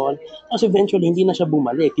kanya and all. Tapos eventually, hindi na siya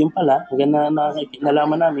bumalik. Yung pala, hanggang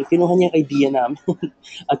nalaman namin, kinuha niya yung idea namin.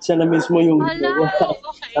 At siya na mismo yung Hala, gumawa sa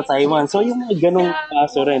okay. Taiwan. So yung mga ganong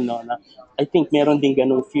kaso Grabe. rin, no, na I think meron din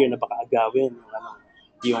ganong fear na baka agawin yung, ano,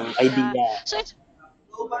 yung Yeah. idea. So it's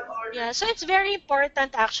yeah, so it's very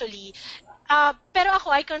important actually. Pero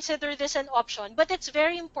ako, I consider this an option. But it's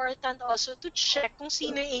very important also to check kung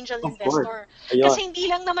sino yung angel Of course. investor. Ayun. Kasi hindi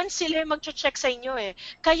lang naman sila yung mag-check sa inyo eh.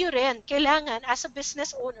 Kayo rin, kailangan as a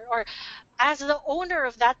business owner or as the owner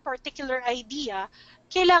of that particular idea,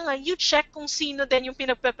 kailangan you check kung sino din yung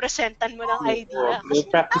pinagpepresentan mo ng idea. You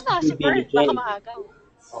Kasi practice tama due si Bern, baka diligence. maagaw.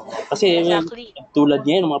 Oo. Kasi Exactly. tulad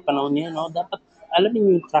niya, mga panahon niya, no, dapat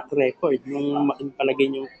alamin yung track record, yung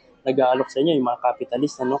palagay yung nag-aalok sa inyo, yung mga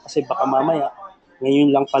capitalist, no? Kasi baka mamaya,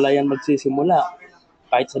 ngayon lang pala yan magsisimula.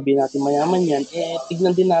 Kahit sabihin natin mayaman yan, eh,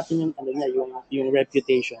 tignan din natin yung, ano niya, yung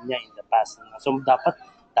reputation niya in the past. No? So, dapat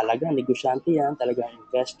talaga, negosyante yan, talaga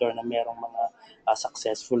investor na merong mga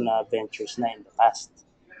successful na ventures na in the past.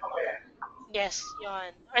 Yes,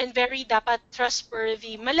 yon. And very dapat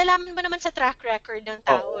trustworthy. Malalaman mo naman sa track record ng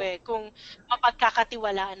tao Oo. eh kung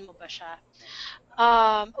mapagkakatiwalaan mo ba siya.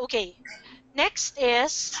 Okay. Next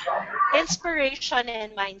is inspiration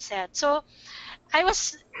and mindset. So, I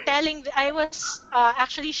was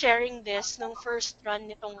actually sharing this nung first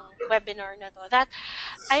run nitong webinar na to that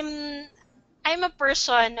I'm I'm a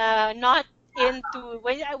person not into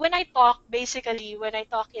when I talk basically when I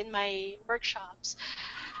talk in my workshops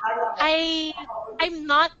I I'm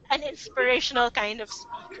not an inspirational kind of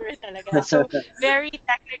speaker talaga. So very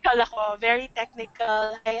technical ako, very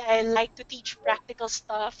technical. I like to teach practical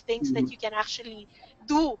stuff, things that Mhm. you can actually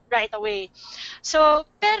do right away. So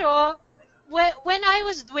pero when I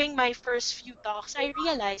was doing my first few talks, I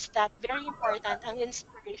realized that very important ang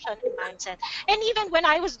inspiration and mindset. And even when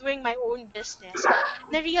I was doing my own business,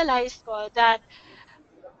 na-realized ko that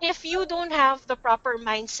if you don't have the proper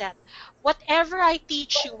mindset, whatever I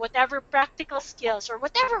teach you, whatever practical skills, or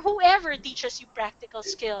whatever whoever teaches you practical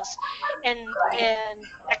skills and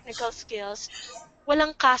technical skills,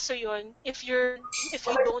 walang kaso yun if you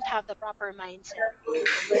don't have the proper mindset.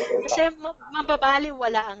 Kasi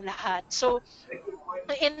mababaliwala ang lahat. So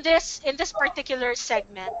in this particular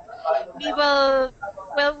segment, we will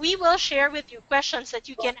we will share with you questions that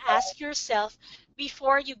you can ask yourself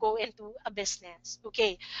before you go into a business.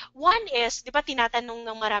 Okay. One is, 'di ba tinatanong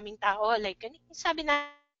ng maraming tao like sabi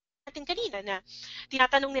natin kanina na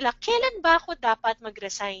tinatanong nila, kailan ba ako dapat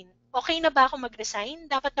mag-resign? Okay na ba ako mag-resign?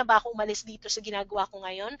 Dapat na ba ako umalis dito sa ginagawa ko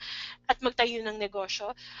ngayon at magtayo ng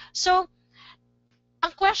negosyo? So,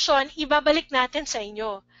 ang question, ibabalik natin sa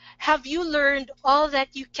inyo. Have you learned all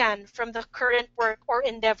that you can from the current work or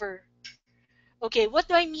endeavor? Okay, what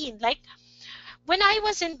do I mean? Like, when I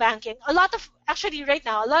was in banking, actually right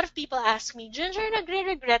now, a lot of people ask me, Ginger,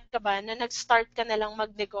 nagre-regret ka ba na nag-start ka na lang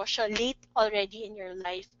magnegosyo late already in your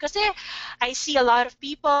life? Kasi I see a lot of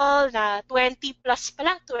people na 20 plus pa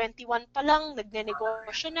lang, 21 pa lang,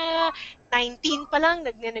 nagnenegosyo na, 19 pa lang,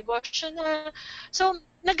 nagnenegosyo na. So,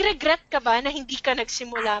 nagregret ka ba na hindi ka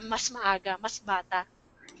nagsimula mas maaga, mas bata?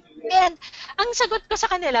 And ang sagot ko sa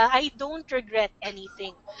kanila, I don't regret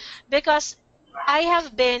anything because I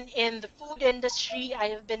have been in the food industry.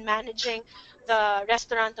 I have been managing the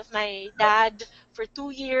restaurant of my dad for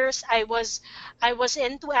 2 years. I was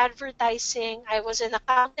into advertising. I was an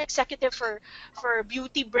account executive for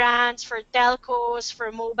beauty brands, for telcos, for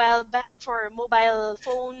mobile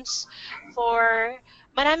phones, for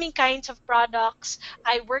maraming kinds of products.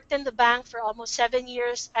 I worked in the bank for almost 7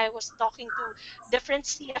 years. I was talking to different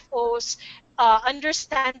CFOs,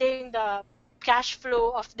 understanding cash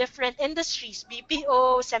flow of different industries,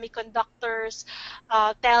 BPO, semiconductors,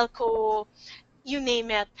 telco, you name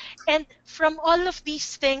it. And from all of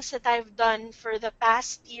these things that I've done for the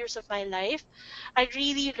past years of my life, I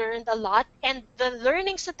really learned a lot. And the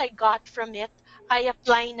learnings that I got from it, I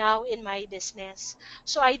apply now in my business.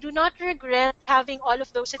 So I do not regret having all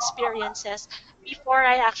of those experiences before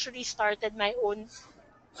I actually started my own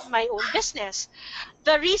business.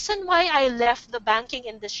 The reason why I left the banking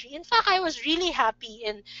industry, in fact, I was really happy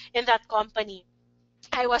in that company.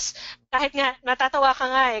 I was, kahit nga, natatawa ka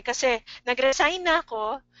nga eh, kasi nag-resign na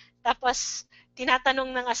ako, tapos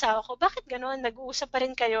tinatanong ng asawa ko, bakit gano'n? Nag-uusap pa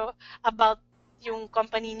rin kayo about yung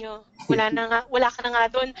company nyo. Wala ka na nga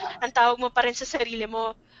doon. Ang tawag mo pa rin sa sarili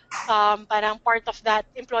mo, parang part of that,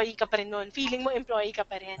 employee ka pa rin noon. Feeling mo employee ka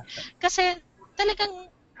pa rin. Kasi talagang,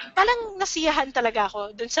 parang nasiyahan talaga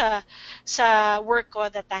ako doon sa work ko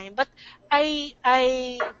that time. But I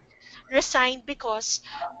resigned because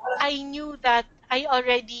I knew that I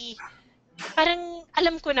already, parang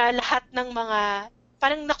alam ko na lahat ng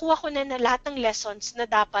parang nakuha ko na lahat ng lessons na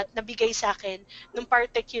dapat nabigay sa akin ng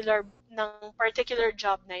particular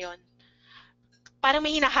job na yon. Parang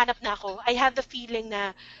may hinahanap na ako. I had the feeling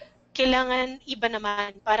na kailangan iba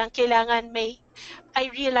naman. Parang kailangan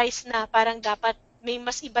I realize na parang dapat may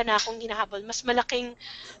mas iba na akong hinahabol. Mas malaking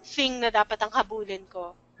thing na dapat ang habulin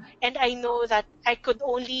ko. And I know that I could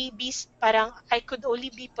only be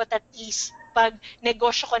put at ease pag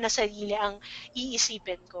negosyo ko na sarili ang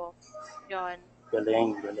iisipin ko. Yon.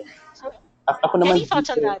 Galing, galing. So, Ako naman, any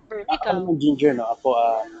thoughts on Ginger, that, Bert? Ikaw? no? Ako,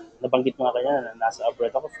 nabanggit mo nga kanya na nasa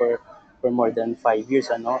abroad ako for more than 5 years,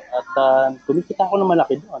 ano? At kumikita ako ng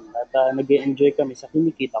malaki doon. At nag-enjoy kami sa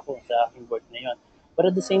kinikita ko sa aking work na yun.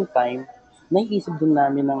 But at the same time, naiisip din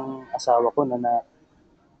namin ng asawa ko na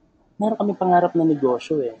meron kami pangarap na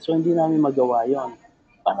negosyo eh. So, hindi namin magawa yon.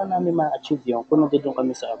 Paano namin ma-achieve yun kung nandun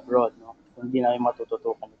kami sa abroad, no? Kung hindi namin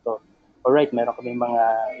matututukan ito. Alright, meron kami mga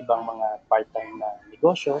ibang mga part-time na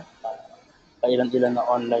negosyo, pailan-ilan na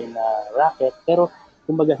online na racket, pero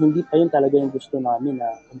kumbaga hindi pa yun talaga yung gusto namin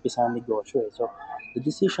na umpisa ng negosyo eh. So, the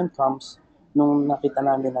decision comes nung nakita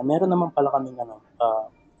namin na meron naman pala kaming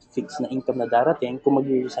fixed na income na darating kung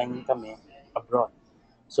mag-resign kami abroad.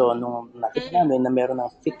 So, nung nakita Mm-mm. namin na meron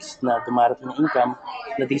ng fixed na dumarating na income,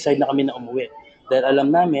 na-decide na kami na umuwi. Dahil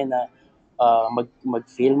alam namin na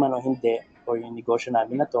mag-fail man o hindi, or yung negosyo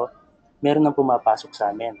namin na to, meron nang pumapasok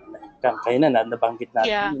sa amin na income. Kaya nabanggit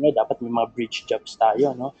natin, Yeah. dapat may mga bridge jobs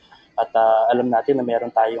tayo, no? At alam natin na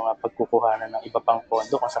meron tayong pagkukuhanan ng iba pang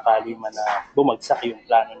pondo kung sakali man na bumagsak yung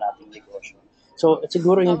plano nating negosyo. So,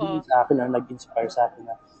 siguro yung din Oo. sa akin, nag-inspire sa akin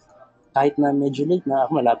na kahit na medyo late na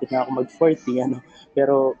ako, malapit na ako mag-40, ano,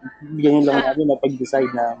 pero ganyan lang namin na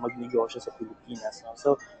pag-decide na magnegosyo sa Pilipinas. No?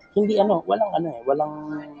 So, walang,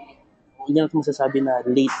 hindi natin masasabi na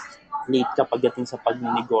late ka pagdating sa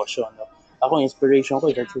pagnegosyo. No? Ako, Yeah. inspiration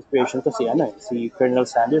ko si Colonel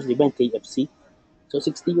Sanders, di ba, yung KFC. So,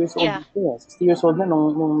 60 years old Yeah. dito eh. 60 years old na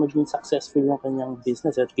nung naging successful yung kanyang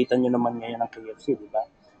business. At kita nyo naman ngayon ang KFC, di ba?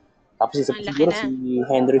 Tapos isa pa Ang laki siguro na. si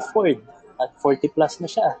Henry Ford at 40 plus na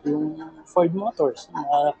siya, yung Ford Motors, yung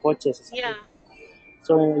mga kotse sa Yeah. sakyan.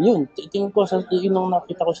 So yun, tingin ko yun nung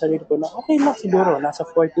nakita ko sa sarili ko na okay lang siguro, nasa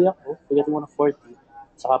 40 ako, pagdating mo na 40,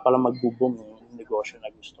 saka pala magbo-boom yung negosyo na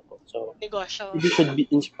gusto ko. So Negosyo. you should be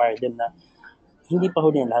inspired din na hindi pa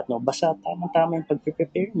huli ang lahat, no? Basta tamang-tama yung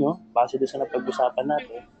pag-prepare nyo, base doon sa napag-usapan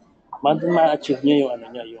natin, ma-achieve nyo yung,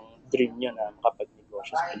 yung dream nyo na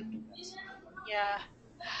makapag-negosyo sa Pilipinas. Yeah.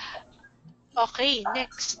 Okay,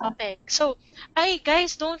 next topic. So, ay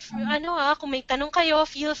guys, kung may tanong kayo,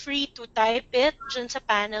 feel free to type it dyan sa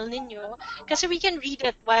panel ninyo kasi we can read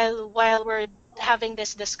it while we're having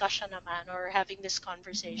this discussion naman or having this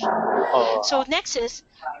conversation. So, Oo. next is,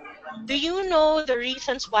 do you know the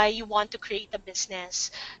reasons why you want to create a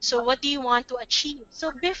business? So, what do you want to achieve?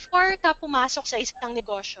 So, before ka pumasok sa isang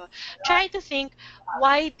negosyo, try to think,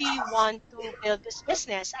 why do you want to build this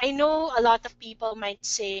business? I know a lot of people might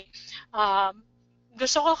say, um,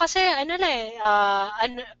 gusto ko kasi,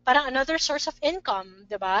 parang another source of income,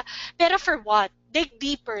 di ba? Pero for what? Dig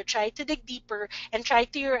deeper. Try to dig deeper and try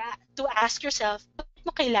to ask yourself, bakit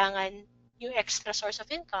mo kailangan yung extra source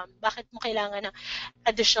of income? Bakit mo kailangan ng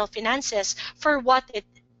additional finances for what is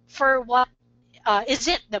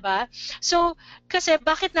it, 'di ba? So, kasi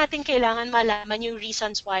bakit natin kailangan malaman yung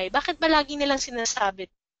reasons why? Bakit ba lagi nilang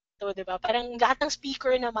sinasabi to, 'di ba? Parang lahat ng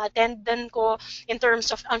speaker na ma-attendan ko in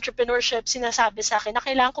terms of entrepreneurship, sinasabi sa akin na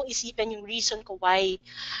kailangan kong isipin yung reason ko why.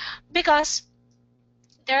 Because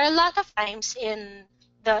there are a lot of times in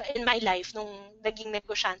my life nung naging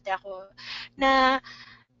negosyante ako na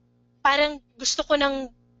parang gusto ko ng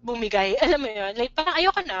bumigay. Alam mo yun? Like, parang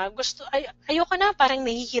ayoko na, parang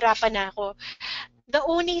nahihirapan na ako. The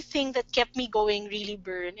only thing that kept me going really,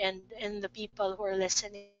 Burn, and the people who are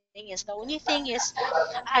listening, is the only thing is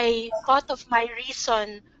I thought of my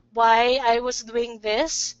reason why I was doing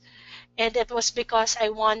this, and it was because I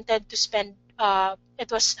wanted to spend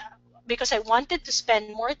it was because I wanted to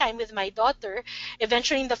spend more time with my daughter.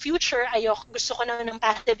 Eventually in the future, gusto ko na ng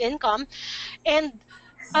passive income, and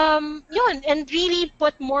yun, and really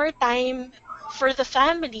put more time for the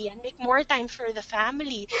family and make more time for the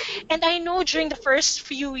family. And I know during the first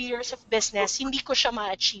few years of business, hindi ko siya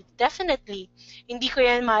ma-achieve. Definitely, hindi ko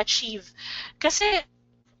yan ma-achieve. Kasi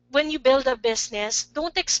when you build a business,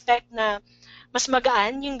 don't expect na mas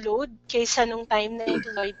magaan yung load kaysa nung time na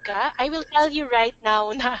employed ka. I will tell you right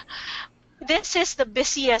now na this is the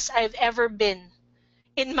busiest I've ever been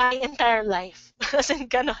in my entire life. As in,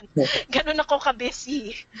 ganon. Ganon ako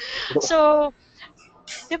ka-busy. So,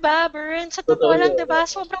 'di ba, Bern? Sa Totoo totoo lang, 'di yun. ba,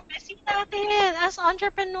 sobrang busy natin as Oh,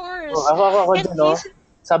 entrepreneurs. ako And din, no? please,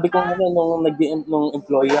 Sabi ko ah, nga nung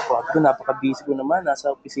employee ako, sabi ko napaka-busy ko naman,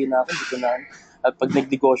 nasa opisina ako, hindi ko na, at pag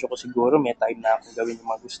nagnegosyo ko siguro, may time na akong gawin yung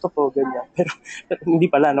mga gusto ko, ganyan. Pero hindi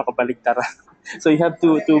pala, no, kabaligtaran. So you have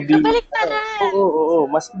to be, kabaliktaran.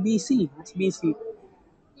 mas busy, mas busy.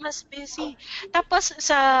 Mas busy. Tapos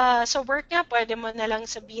sa work nga, pwede mo na lang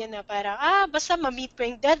sabihin na parang, basta ma-meet ko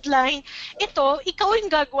yung deadline. Ito, ikaw yung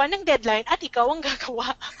gagawa ng deadline at ikaw ang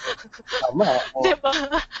gagawa. Tama, 'Di ba?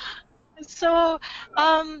 So,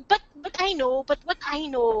 but but what I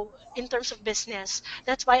know in terms of business,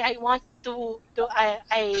 that's why I want to I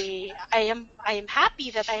am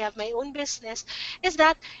happy that I have my own business, is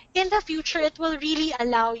that in the future it will really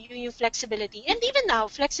allow you yung flexibility, and even now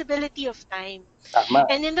flexibility of time. tama,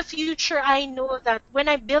 And in the future, I know that when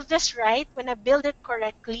I build this right, when I build it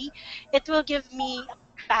correctly, it will give me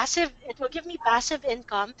passive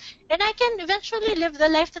income, and I can eventually live the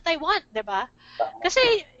life that I want, 'di ba? tama. Kasi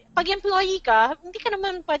pag employee ka, hindi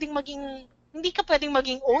ka pwedeng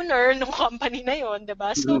maging owner ng company na 'yon, 'di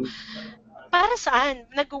ba? So, Mhm. para saan?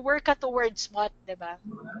 Nag-work ka towards what, 'di ba?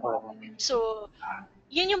 Oo, So,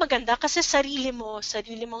 yun yung maganda kasi sarili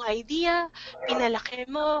mong idea, pinalaki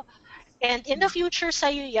mo, and in the future,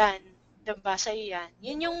 sa'yo yan. Diba? Sa'yo yan.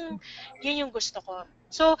 Yun yung gusto ko.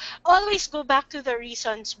 So, always go back to the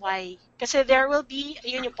reasons why. Kasi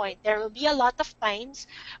yun yung point, there will be a lot of times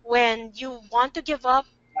when you want to give up,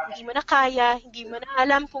 hindi mo na kaya, hindi mo na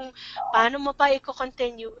alam kung paano mo pa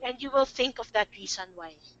i-continue, and you will think of that reason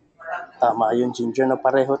why. tama yun, Ginger, no?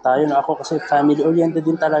 Pareho tayo, no? Ako kasi family-oriented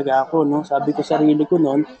din talaga ako, no? Sabi ko sarili ko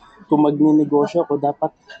noon, kung magninegosyo ako,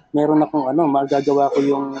 dapat meron akong magagawa ko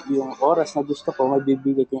yung oras na gusto ko,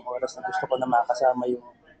 magbibigay ko yung oras na gusto ko na makasama yung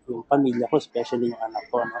pamilya ko, especially yung anak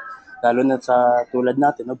ko, no? Lalo na sa tulad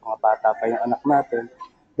natin, no? Mga bata pa yung anak natin,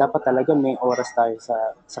 dapat talaga may oras tayo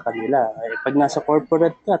sa kanila. Eh, pag nasa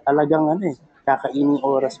corporate ka, talagang kakainin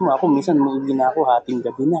oras mo. Ako minsan umuwi na ako hating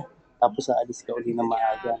gabi na. Tapos aalis ka uli ng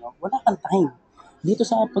maaga. Yeah. No? Wala kang time. Dito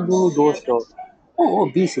sa pagnegosyo, Yes. oo,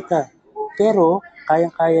 busy ka. Pero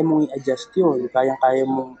kayang-kaya mong i-adjust yun. Kayang-kaya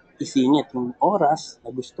mong isingit yung oras na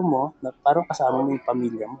gusto mo na parang kasama mo yung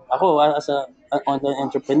pamilya mo. Ako, as a online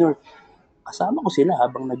entrepreneur, kasama ko sila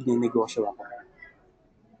habang nagnenegosyo ako.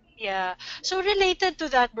 Yeah. So related to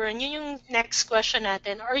that, Bern, yun yung next question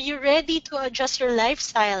natin. Are you ready to adjust your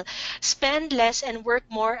lifestyle, spend less, and work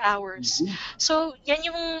more hours? Mhm. So, yan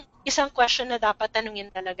yung isang question na dapat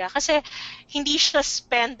tanungin talaga. Kasi hindi siya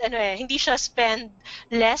spend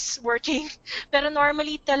less working. Pero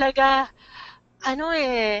normally talaga,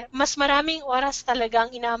 mas maraming oras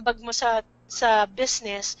talagang inaambag mo sa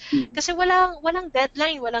business kasi walang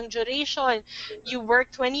deadline, walang duration. You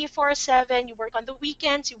work 24/7, you work on the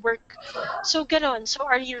weekends, you work so ganon. So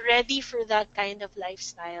are you ready for that kind of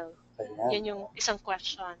lifestyle? Ayan. Yan yung isang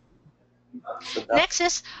question. So, Next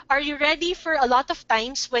is, are you ready for a lot of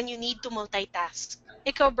times when you need to multitask?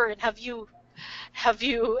 Ikaw, Bern, have you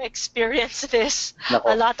experienced this nako,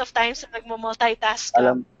 a lot of times na nagmo-multitask ka?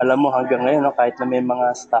 alam mo hanggang ngayon, no, kahit na may mga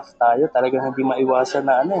staff tayo, talagang hindi maiwasan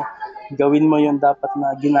na gawin mo yung dapat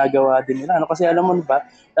na ginagawa din nila. Kasi alam mo ba,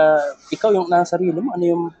 ikaw yung nasa sarili mo, ano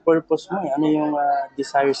yung purpose mo, ano yung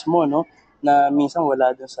desires mo, no? Na minsan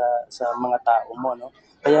wala dun sa mga tao mo, no?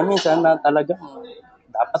 Kaya minsan na talagang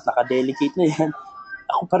dapat nakadelegate na yan.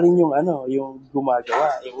 Ako pa rin yung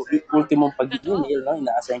gumagawa. Yung ultimong Totoo. pag-email, no?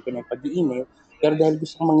 Ina-assign ko na yung pag-email. Pero dahil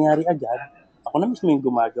gusto kong mangyari agad, ako na mismo yung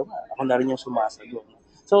gumagawa. Ako na rin yung sumasagot. No?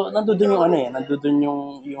 So, nandoon yung ano eh, nandoon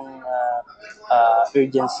yung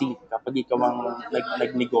urgency kapag ikaw ang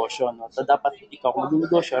nagnegosyo. No? So, dapat ikaw kung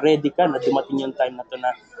magnegosyo, ready ka na dumating yung time na to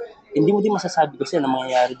na hindi mo din masasabi kasi na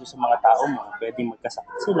mangyayari doon sa mga tao mo. Pwedeng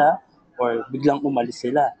magkasakit sila or biglang umalis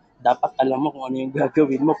sila. Dapat alam mo kung ano yung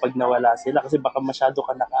gagawin mo pag nawala sila kasi baka masyado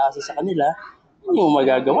ka nakaasa sa kanila, hindi mo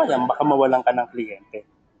magagawa yan. Baka mawalan ka ng kliyente.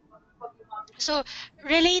 So,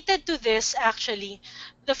 related to this, actually,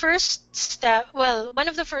 the first step, well, one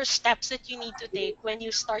of the first steps that you need to take when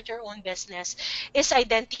you start your own business is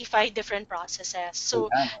identify different processes.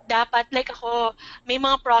 So, Ayan. dapat, like ako, may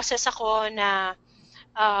mga process ako na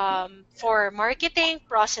for marketing,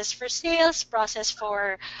 process for sales, process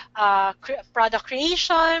for product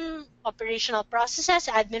creation, operational processes,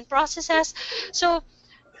 admin processes. So,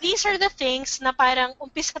 these are the things na parang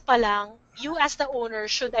umpisa pa lang, you as the owner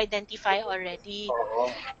should identify already. Oo.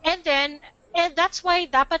 And then, and that's why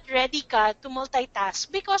dapat ready ka to multitask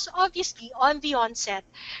because obviously on the onset,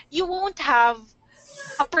 you won't have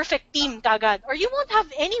a perfect team kagad or you won't have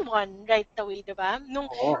anyone right away, di ba?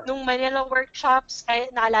 Oo. Nung Manila workshops, ay,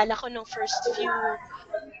 naalala ko nung first few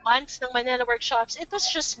months ng Manila workshops, it was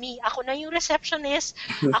just me. Ako na yung receptionist,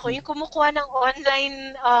 ako yung kumukuha ng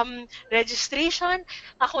online registration,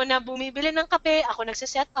 ako na bumibili ng kape, ako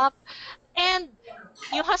nagsiset up, and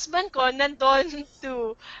yung husband ko nandun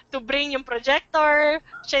to bring yung projector,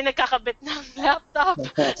 siya yung nagkakabit ng laptop.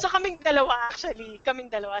 So kaming dalawa actually, kaming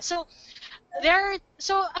dalawa. So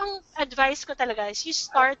ang advice ko talaga is you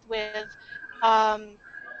start with um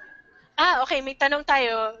okay, may tanong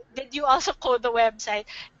tayo. Did you also code the website?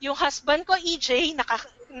 Yung husband ko, EJ,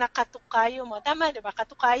 nakatukayo mo. Tama, di ba?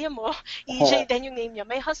 Katukayo mo. EJ din yung name niya.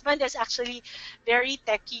 My husband is actually very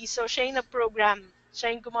techy. So, siya yung nag-program.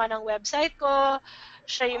 Siya yung gumawa ng website ko.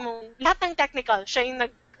 Siya yung, lahat ng technical. Siya yung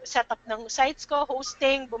nag-set up ng sites ko,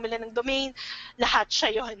 hosting, bumili ng domain. Lahat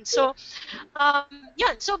siya yon. So,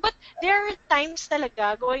 yun. So, but there are times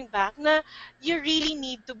talaga, going back, na you really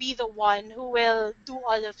need to be the one who will do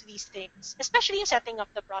all of these things. Especially yung setting up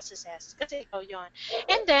the processes. Kasi ikaw yun.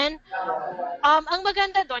 And then, ang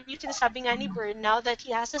maganda doon, yung sinasabi nga ni Bern, now that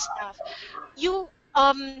he has a staff, you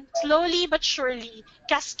slowly but surely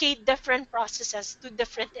cascade different processes to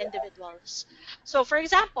different individuals. So, for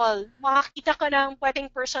example, makakita ka ng pwedeng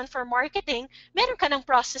person for marketing, meron ka ng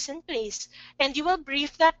process in place. And you will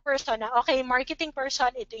brief that person na, okay, marketing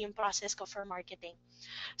person, ito yung process ko for marketing.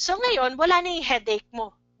 So, ngayon, wala na yung headache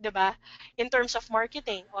mo. 'Di ba? In terms of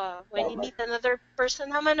marketing, when you Tama. meet another person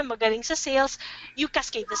naman na magaling sa sales, you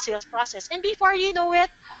cascade the sales process. And before you know it,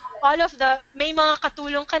 may mga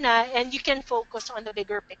katulong ka na and you can focus on the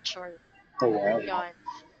bigger picture. Ayan. Yon.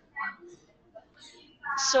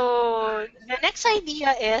 So, the next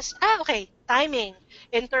idea is, okay, timing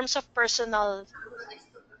in terms of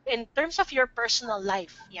your personal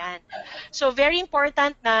life. Yan. So, very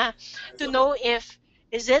important na to know if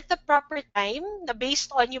is it the proper time na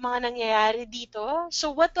based on yung mga nangyayari dito.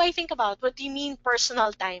 So, what do I think about? What do you mean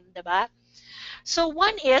personal time, diba? So,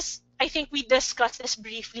 one is, I think we discussed this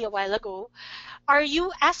briefly a while ago.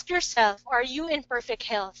 Ask yourself, are you in perfect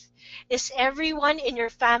health? Is everyone in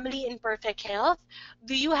your family in perfect health?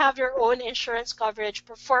 Do you have your own insurance coverage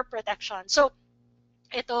for protection? So,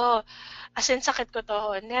 ito, as in sakit ko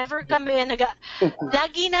to. Never kami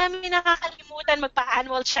lagi namin nakakalimutan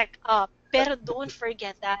magpa-annual check-up. Pero don't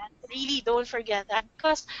forget that. Really don't forget that.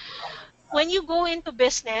 Because when you go into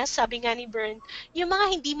business, sabi nga ni Bern, yung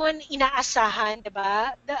mga hindi mo inaasahan, di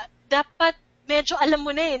ba? Dapat medyo alam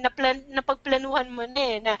mo na napagplanuhan mo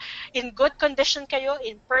na na in good condition kayo,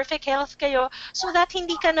 in perfect health kayo, so that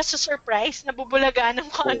hindi ka nasusurprise, nabubulaga ng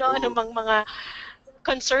kung ano-ano Oo. mang mga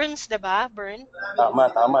concerns, di ba, Bern? Tama,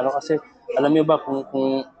 tama. No? Kasi alam niyo ba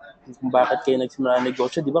kung bakit kayo nagsimula ng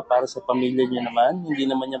negosyo, di ba? Para sa pamilya niyo naman. Hindi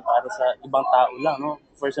naman yan para sa ibang tao lang. No?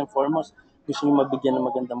 First and foremost, gusto niyo mabigyan ng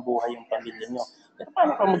magandang buhay yung pamilya niyo. Pero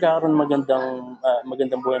paano ka magkakaroon ng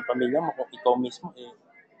magandang buhay ang pamilya mo kung ikaw mismo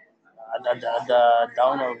the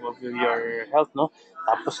down of your health, no?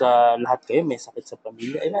 Tapos lahat kayo may sakit sa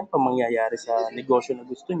pamilya. Eh, ano pa mangyayari sa negosyo na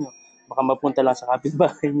gusto nyo? Baka mapunta lang sa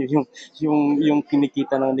kapitbahay nyo yung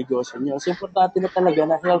kinikita ng negosyo nyo. So, importante na talaga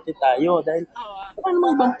na healthy tayo dahil Oo. wala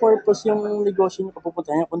namang ibang purpose yung negosyo nyo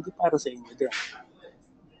kapupunta nyo kundi para sa inyo din.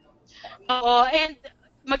 Oo, and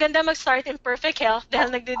maganda mag-start in perfect health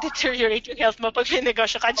dahil nagde-deteriorate yung health mo pag may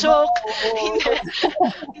negosyo ka. Joke! Hindi.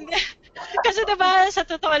 Hindi. Kasi diba, sa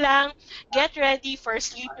totoo lang, get ready for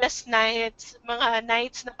sleepless nights, mga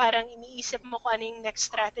nights na parang iniisip mo kung ano yung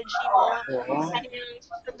next strategy mo, Oo. anong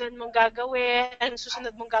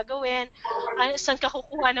susunod mong gagawin, saan ka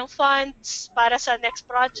kukuha ng funds para sa next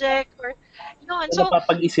project, or yun. So, So,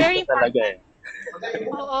 napapag-isip very ka talaga important. eh.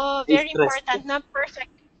 Oo, May very stress ka. important na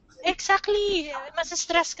perfect. Exactly.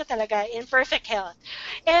 Mas-stress ka talaga in perfect health.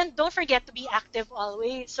 And don't forget to be active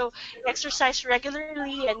always. So, exercise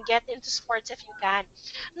regularly and get into sports if you can.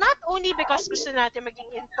 Not only because gusto natin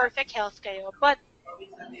maging in perfect health kayo, but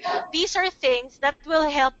these are things that will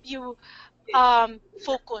help you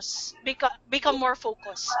focus, become more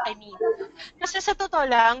focused, I mean. Kasi sa totoo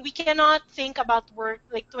lang, we cannot think about work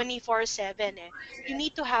like 24/7 eh. You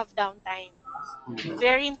need to have downtime.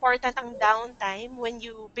 Very important ang downtime when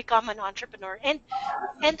you become an entrepreneur. And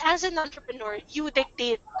as an entrepreneur, you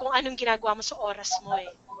dictate kung anong ginagawa mo sa oras mo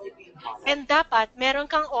eh. And dapat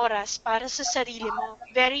meron kang oras para sa sarili mo.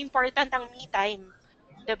 Very important ang me time,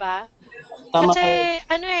 'di ba? Tama Kasi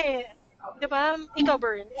kayo. ano eh, 'di ba? Ikaw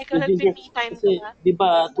Bern, ikaw Hindi, hindi. nagme-me time Kasi, ka ba? di ba,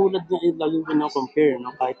 tulad nga yung laging compare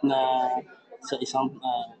no? Kahit na sa isang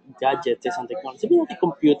gadget, sa isang technology, sabihin natin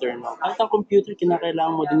computer, no? Kahit ang computer,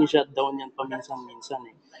 kinakailangan mo din i-shutdown yan paminsan-minsan,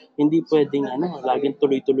 eh. Hindi pwedeng, laging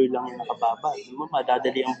tuloy-tuloy lang yung nakababay. Di ba,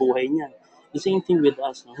 madadali ang buhay niyan. The same thing with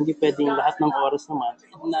us, no? Hindi pwedeng lahat ng oras naman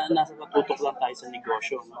na nasa katutok lang tayo sa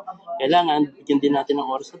negosyo, no? Kailangan, bigyan din natin ng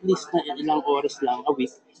oras, at least na ilang oras lang a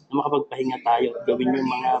week na makapagpahinga tayo at gawin yung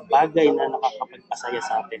mga bagay na nakakapagpasaya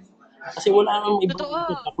sa atin. Kasi wala nang ibang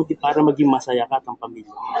reason Totoo. kundi para maging masaya ka at ang pamilya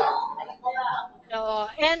mo. Oo.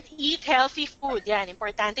 And eat healthy food. Yan,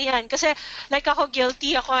 importante yan. Kasi like ako,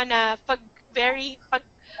 guilty ako na pag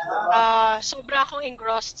sobra akong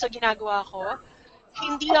engrossed sa ginagawa ko,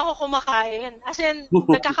 hindi ako kumakain. As in,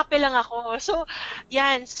 nagkakape lang ako. So,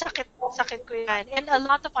 yan, sakit ko yan. And a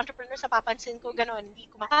lot of entrepreneurs, napapansin ko gano'n, hindi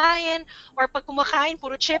kumakain, or pag kumakain,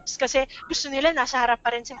 puro chips, kasi gusto nila, nasa harap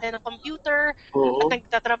pa rin sila ng computer, at Oo,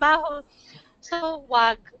 nagtatrabaho. So,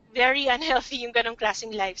 wag. Very unhealthy yung ganong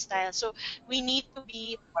klaseng lifestyle. So, we need to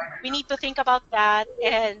be, we need to think about that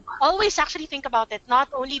and always actually think about it.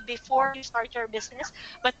 Not only before you start your business,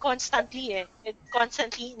 but constantly eh.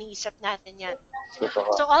 Constantly iniisip natin yan.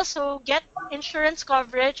 totoo. So also, get insurance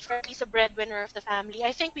coverage for at least a breadwinner of the family.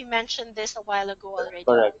 I think we mentioned this a while ago already.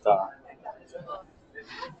 Correct.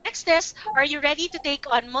 Next is, are you ready to take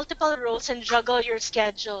on multiple roles and juggle your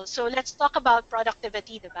schedule? So let's talk about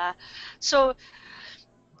productivity, diba? So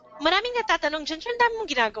maraming natatanong dyan, ang dami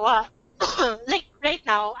mong ginagawa. Like right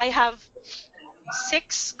now, I have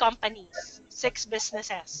 6 companies, 6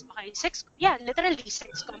 businesses. Okay, literally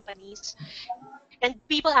 6 companies. And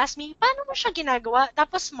people ask me, paano mo siya ginagawa?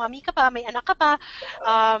 Tapos mommy ka pa, may anak ka pa.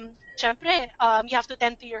 Syempre, you have to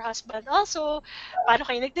tend to your husband also. Paano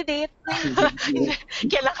kayo nagde-date? Hindi,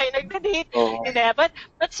 kailan kayo nagde-date? Oo. Hindi,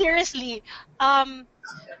 but seriously,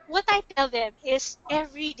 what I tell them is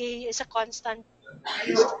every day is a constant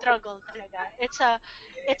struggle talaga.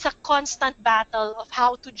 It's a constant battle of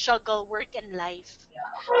how to juggle work and life.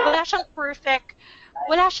 Wala siyang perfect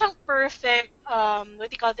what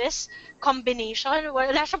do you call this, combination.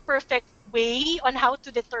 Wala siyang perfect way on how to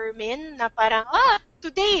determine na parang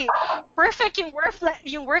today perfect yung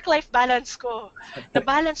work life balance ko. Na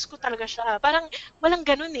balance ko talaga siya. Parang walang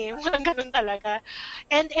ganun eh. Walang ganun talaga.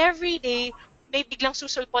 And every day may biglang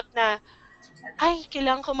susulpot na ay,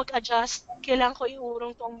 kailangan ko mag-adjust, kailangan ko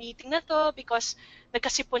iurong tong meeting na to because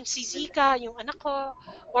nagkasipon si Zika, yung anak ko,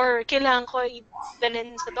 or kailangan ko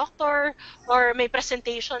dalhin sa doktor, or may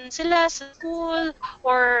presentation sila sa school,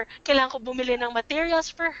 or kailangan ko bumili ng materials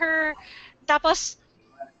for her. Tapos,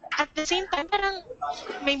 at the same time, parang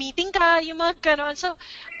may meeting ka, yung mga ganon. So,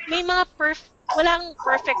 may mga walang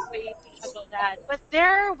perfect way to juggle that. But there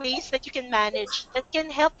are ways that you can manage, that can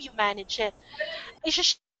help you manage it.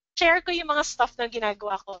 I-share ko yung mga stuff na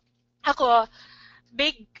ginagawa ko. Ako,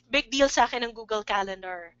 big deal sa akin ng Google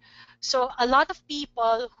Calendar. So a lot of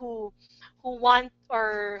people who want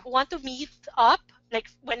to meet up, like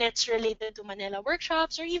when it's related to Manila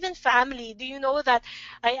workshops or even family. Do you know that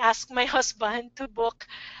I asked my husband to book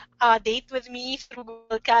a date with me through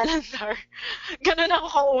Google Calendar? Ganun ako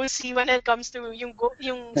ka-OC when it comes to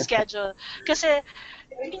yung schedule. Kasi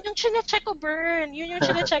yun yung chine-check ko, Bern. Yun yung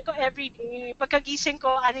chine-check ko every day. Pagkagising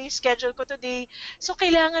ko, ano yung schedule ko today. So,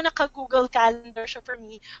 kailangan naka-Google Calendar siya for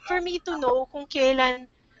me to know kung kailan,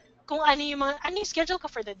 kung ano yung schedule ko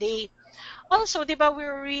for the day. Also, di ba,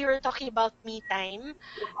 we were talking about me time.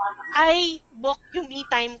 I book yung me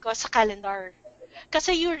time ko sa calendar.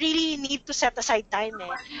 Kasi you really need to set aside time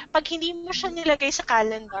eh. Pag hindi mo siya nilagay sa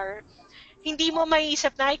calendar, hindi mo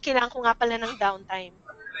maiisip na, ay, kailangan ko nga pala ng downtime.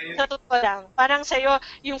 Sa totoo lang. Parang sa'yo,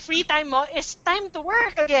 yung free time mo is time to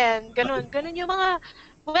work again. Ganun. Ganun yung mga,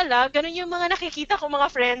 ganun yung mga nakikita ko mga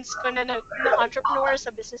friends ko na entrepreneurs,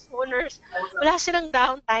 na business owners. Wala silang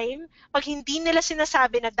downtime pag hindi nila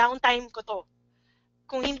sinasabi na downtime ko to.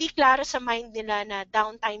 Kung hindi klaro sa mind nila na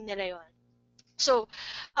downtime nila yon. So,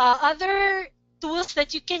 other tools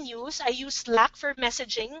that you can use, I use Slack for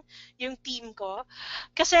messaging yung team ko.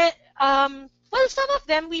 Kasi, well, some of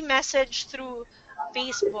them we message through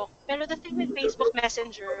Facebook. Pero the thing with Facebook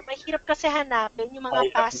Messenger, mahirap kasi hanapin yung mga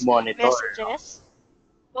Mahirap past i-monitor, no? messages.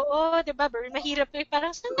 Oo, di ba, Bern? Mahirap eh.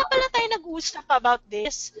 Parang, saan na pala tayo nag-usap about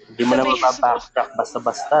this Hindi mo sa na Facebook? mababacktrack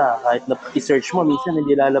basta-basta. Kahit na i-search mo, minsan Oo.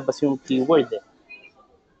 hindi lalabas yung keyword eh.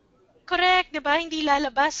 Correct, 'di ba? Hindi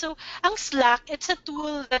lalabas. So, ang Slack, it's a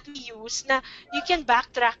tool that we use na you can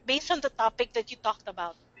backtrack based on the topic that you talked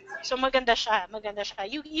about. So maganda siya, maganda siya.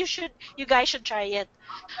 You guys should try it.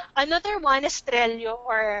 Another one is Trello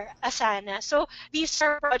or Asana. So these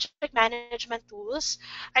are project management tools.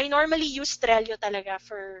 I normally use Trello talaga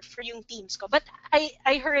for yung teams ko. But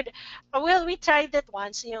I heard, well, we tried it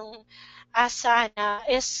once. Yung Asana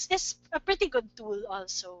is a pretty good tool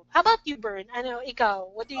also. How about you, Bern? Ano, ikaw?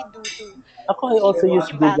 What do you do to Ako, I keep also use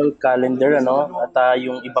yung Google balance? Calendar, ano, at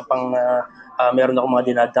yung iba pang, meron akong mga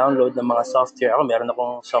dina-download ng mga software. Ako, meron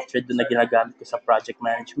akong software doon na ginagamit ko sa project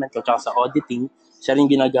management ko, tsaka sa auditing. Siya rin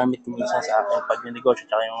ginagamit ko minsan sa aking pag-negosyo,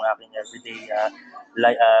 tsaka yung aking everyday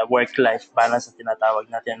work-life balance na tinatawag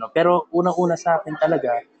natin. No? Pero unang-una sa akin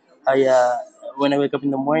talaga ay when I wake up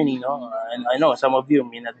in the morning, no, and I know some of you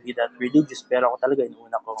may not be that religious, pero ako talaga,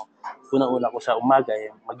 unang-una ko sa umaga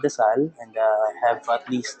ay magdasal and have at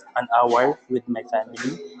least an hour with my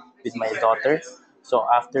family, with my daughter. So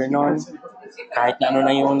after nun, kahit na ano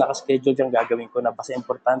na yung nakaschedule dyan, gagawin ko na. Basta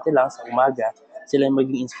importante lang sa umaga, sila yung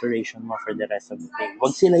maging inspiration mo for the rest of the day.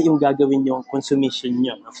 Huwag sila yung gagawin yung consumption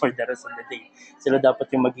nyo no, for the rest of the day. Sila dapat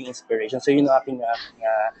yung maging inspiration. So yun ang aking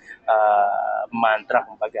mantra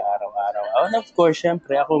kumbaga araw-araw. And of course,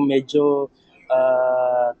 syempre ako medyo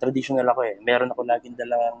traditional ako eh. Meron ako laging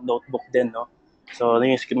dalang notebook din, no? So,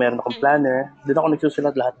 meron akong Mm. planner, doon ako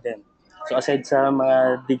nagsusulat lahat din. So, aside sa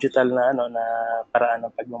mga digital na ano na paraan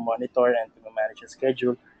ng pagmo-monitor and pag-manage yung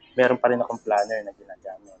schedule, meron pa rin akong planner na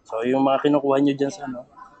ginagamit. So, yung mga kinukuha nyo dyan sa Yeah. ano,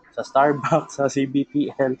 sa Starbucks, sa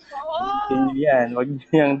CBTL, gamitin Oo. nyo yan. Huwag nyo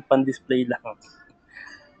yung pan-display lang.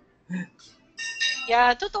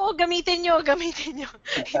 Yeah, totoo, gamitin nyo, gamitin nyo.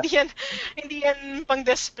 Hindi yan, hindi yan pang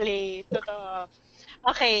display. Totoo.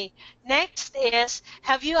 Okay, next is,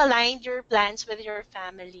 have you aligned your plans with your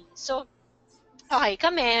family? So, okay,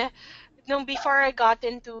 kami, nung before I got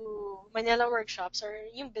into Manila workshops or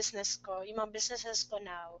yung business ko, yung mga businesses ko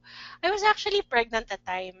now, I was actually pregnant at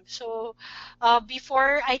time. So,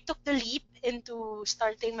 before I took the leap into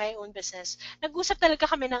starting my own business, nag-usap talaga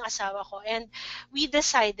kami ng asawa ko and we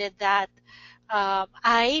decided that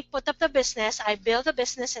I put up the business, I build the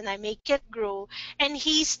business, and I make it grow, and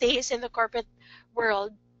he stays in the corporate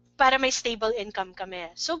world para may stable income kami.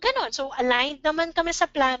 So, ganun. So, aligned naman kami sa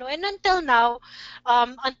plano. And until now,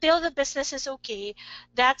 until the business is okay,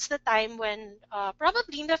 that's the time when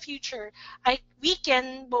probably in the future, we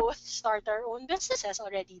can both start our own businesses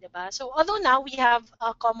already, diba? So, although now we have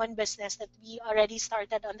a common business that we already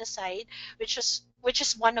started on the side, which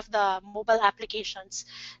is one of the mobile applications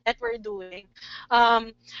that we're doing.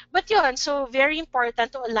 Um, but yun, so very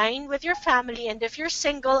important to align with your family, and if you're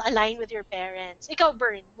single, align with your parents. Ikaw,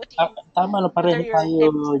 Bern, Tama no, what are pareho your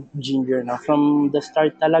tayo, tips? Ginger, na from the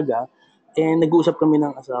start talaga, nag-uusap kami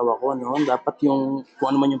ng asawa ko, no? Dapat yung,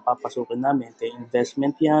 kung ano man yung papasukin namin, kay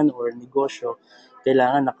investment yan or negosyo,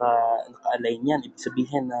 kailangan naka-align yan. Ibig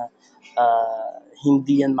sabihin na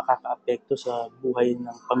hindi yan makaka-apekto sa buhay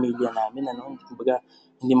ng pamilya namin, ano? Kumbaga,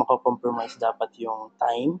 hindi makakompromise dapat yung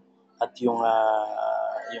time at yung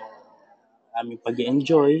aming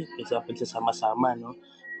pag-enjoy sa pagsasama-sama, no?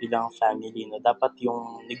 Bilang family, no? Dapat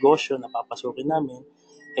yung negosyo na papasukin namin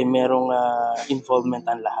ay merong involvement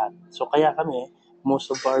ang lahat. So kaya kami, most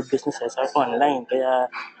of our businesses are online. Kaya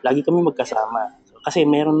lagi kami magkasama. So, kasi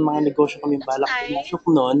meron mga negosyo kami That's balak nice. pumasok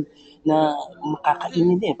noon na Mm.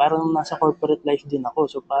 makakainin din. Parang nasa corporate life din ako.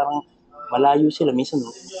 So parang malayo sila. Minsan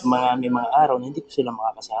may mga araw na hindi ko sila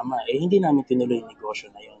makakasama. Hindi namin tinuloy yung negosyo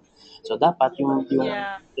na yun. So dapat yung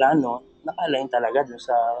Yeah. plano, naka-align talaga dun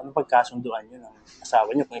sa pagkasunduan nyo ng asawa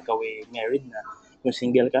nyo kung ikaw ay married na. Kung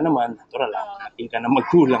single ka naman, natural, Oo. hahanapin ka ng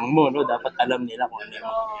magulang mo, no? Dapat alam nila kung ano yung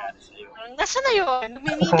Oo. mangyayari sa'yo. Nasaan na yun?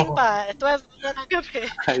 Nagmi-meeting pa. 12 na ng gabi.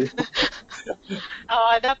 Ayun.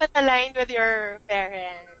 Oo, dapat aligned with your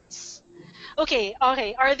parents. Okay,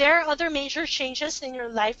 okay. Are there other major changes in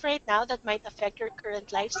your life right now that might affect your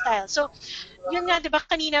current lifestyle? So, yun nga, di ba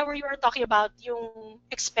kanina where you were talking about yung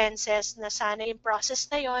expenses na sana yung process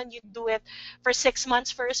na yon, you do it for 6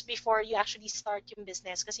 months first before you actually start yung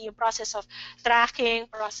business. Kasi yung process of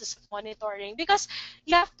tracking, process of monitoring, because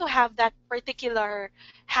you have to have that particular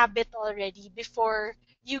habit already before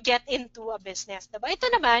you get into a business. Diba?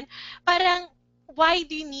 Ito naman, parang why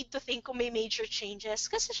do you need to think kung may major changes?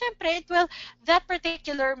 Kasi syempre, that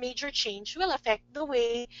particular major change will affect the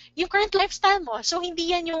way yung current lifestyle mo. So,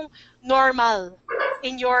 normal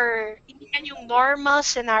hindi yan yung normal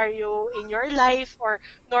scenario in your life or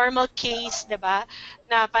normal case, di ba?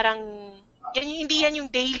 Na parang, hindi yan yung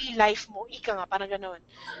daily life mo. Ika nga, parang ganun.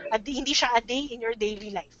 Hindi siya a day in your daily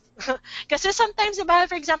life. Kasi sometimes, di ba,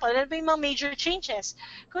 for example, ano ba yung mga major changes?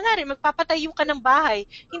 Kunwari, magpapatayo ka ng bahay,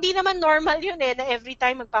 hindi naman normal yun na every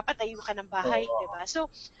time magpapatayo ka ng bahay, di ba?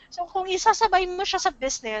 So kung isasabay mo siya sa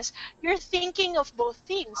business, you're thinking of both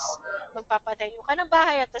things. Magpapatayo ka ng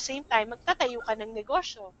bahay at the same time, magtatayo ka ng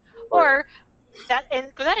negosyo. Or,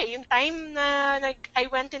 and kunwari, yung time na I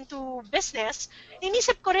went into business,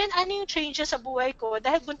 inisip ko rin ano yung changes sa buhay ko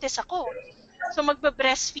dahil buntis ako. So,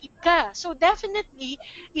 magbe-breastfeed ka. So, definitely,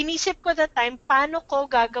 inisip ko that time, paano ko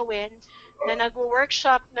gagawin na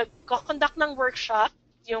nagko-conduct ng workshop,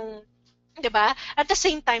 yung, di ba? At the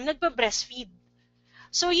same time, nagbe-breastfeed.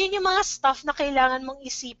 So, yun yung mga stuff na kailangan mong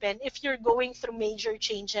isipin if you're going through major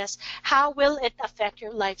changes. How will it affect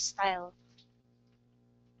your lifestyle?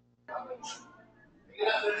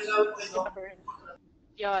 Di ba, Bern?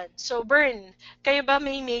 Yun. So, Bern, kayo ba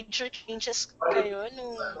may major changes kayo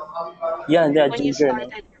Yan, yeah, when you Ginger, no?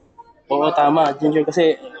 started your Oo, tama, Ginger.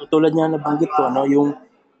 Kasi tulad nga nabanggit ko, no, yung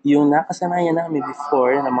nakasanayan namin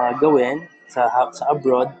before na mga gawin sa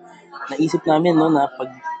abroad, naisip namin no na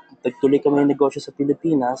pag nagtuloy kami ng negosyo sa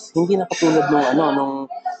Pilipinas, hindi na katulad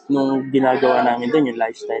nung ginagawa namin doon, yung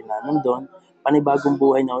lifestyle namin doon. Panibagong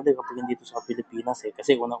buhay na ulit kapag nandito sa Pilipinas eh.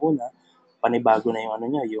 Kasi unang-una, panibago na yung ano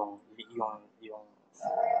niya, yung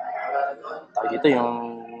tawag dito,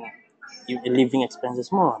 yung living expenses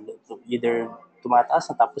mo. Either tumataas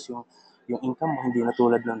na tapos yung income mo hindi na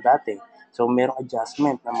tulad ng dati. So merong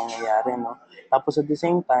adjustment na mangyayari, no? Tapos at the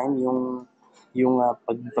same time,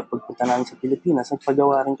 pagpunta namin sa Pilipinas,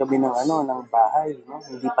 nagpagawa rin kami ng ng bahay, no?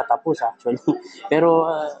 Hindi pa tapos actually. Pero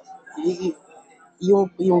yung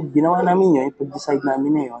ginawa namin yun, yung pag-decide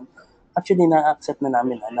namin na yun, actually na-accept na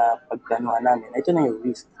namin na pagplanuhan namin. Ito na yung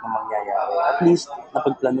risk na mangyayari. At least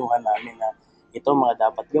napagplanuhan namin na ito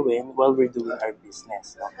mga dapat gawin while we're doing our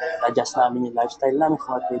business. No? Adjust namin yung lifestyle namin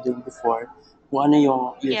from what we're doing before, kung ano yung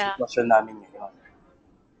yeah. sitwasyon namin ngayon.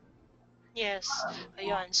 Yes.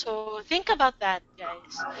 Ayun. So think about that,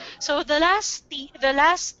 guys. So the last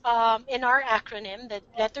in our acronym, the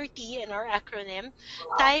letter T in our acronym,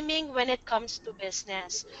 timing when it comes to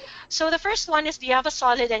business. So the first one is, do you have a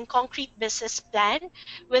solid and concrete business plan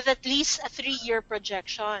with at least a 3-year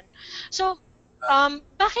projection? So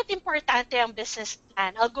bakit importante ang business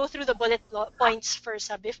plan? I'll go through the points first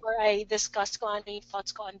before I discuss kung ano yung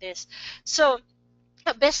thoughts ko on this. So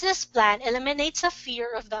a business plan eliminates a fear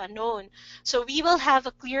of the unknown. So we will have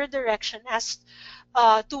a clear direction as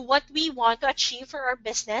to what we want to achieve for our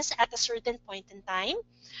business at a certain point in time.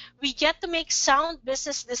 We get to make sound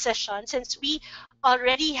business decisions since we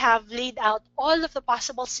already have laid out all of the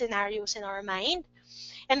possible scenarios in our mind.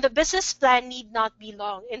 And the business plan need not be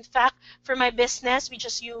long. In fact, for my business, we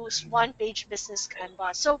just use one-page business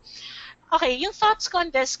canvas. So okay, yung thoughts ko on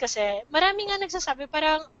this kasi, marami nga nagsasabi,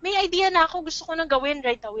 parang may idea na ako, gusto ko nang gawin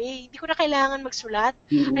right away. Hindi ko na kailangan magsulat.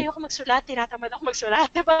 Mm-hmm. Ayoko magsulat, tinatamad ako magsulat,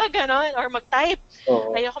 di ba? Ganon. Or mag-type.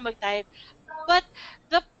 Oo. Ayoko mag-type. But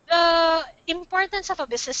the importance of a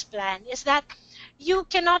business plan is that you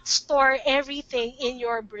cannot store everything in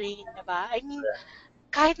your brain, di ba? I mean,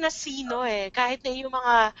 kahit na sino kahit na yung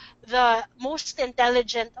the most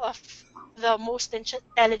intelligent of the most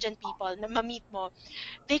intelligent people na ma-meet mo,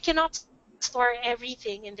 they cannot store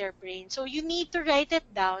everything in their brain. So you need to write it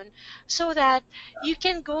down so that you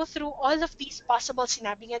can go through all of these possible,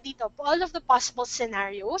 sinabi nga dito, all of the possible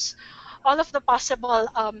scenarios, all of the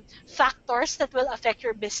possible factors that will affect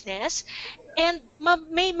your business, and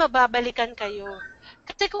may mababalikan kayo.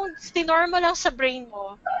 Kasi kung tinor mo lang sa brain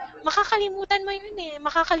mo, makakalimutan mo yun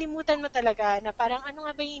Makakalimutan mo talaga na parang ano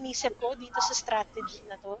nga ba yung inisip ko dito sa strategy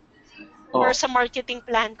na to? Or Oo. sa marketing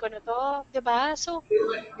plan ko na to, 'di ba? So,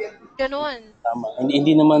 gano'n. Tama.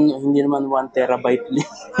 Hindi naman 1 terabyte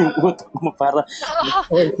yung utak mo para Oo,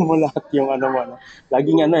 ma-store mo lahat yung ano mo, no? oo,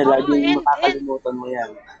 Laging and makakalimutan mo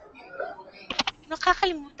yan.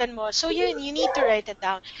 nakakalimutan mo. So you need to write it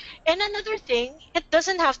down. And another thing, it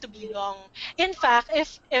doesn't have to be long. In fact,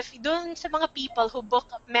 if dun sa mga people who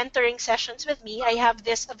book mentoring sessions with me, I have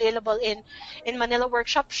this available in Manila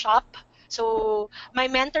Workshop Shop. So my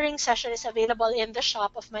mentoring session is available in the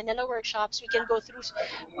shop of Manila Workshops. We can go through.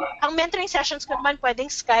 Ang mentoring sessions ko naman pwedeng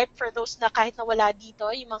Skype for those na kahit na wala dito,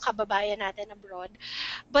 yung mga kababayan natin abroad.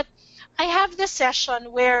 But I have this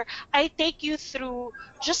session where I take you through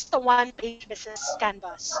just a one-page business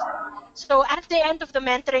canvas. So at the end of the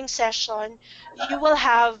mentoring session, you will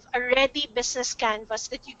have a ready business canvas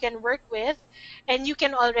that you can work with and you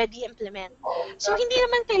can already implement. So hindi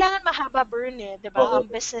naman kailangan mahaba burn eh, 'di ba? Oo.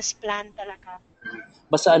 Ang business plan talaga.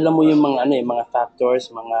 Basta alam mo yung mga ano eh, mga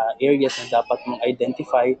factors, mga areas na dapat mong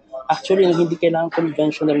identify. Actually, hindi kailangan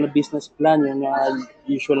conventional na business plan, yung mga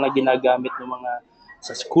usual na ginagamit ng mga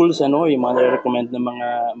sa schools ano, yung mga nire-recommend ng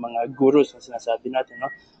mga gurus na sinasabi natin, no.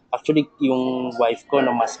 Actually, yung wife ko na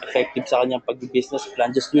mas effective sa kanyang pag-business plan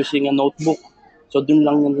just using a notebook. So doon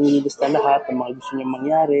lang niya nililista lahat ng mga gusto niya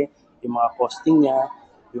mangyari, yung mga costing niya,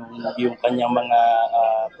 yung kanyang mga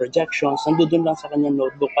projections, nandoon lang sa kanyang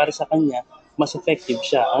notebook para sa kanya mas effective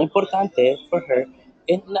siya. Ang importante for her,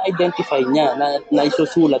 na-identify niya, na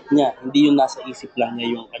isusulat niya, hindi yung nasa isip lang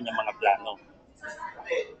niya yung kanyang mga plano.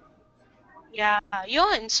 Yeah,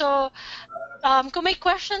 yun. So, kung may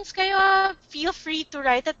questions kayo, feel free to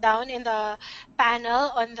write it down in the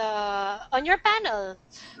panel on your panel.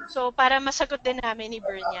 So, para masagot din namin ni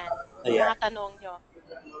Bern yan, yung Ayan. mga tanong nyo.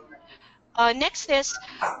 Next is,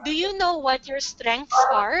 do you know what your strengths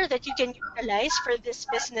are that you can utilize for this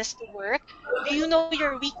business to work? Do you know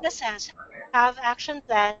your weaknesses? Have action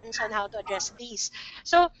plans on how to address these.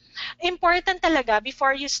 So, important talaga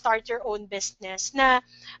before you start your own business na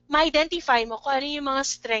ma-identify mo kung ano yung mga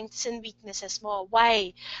strengths and weaknesses mo.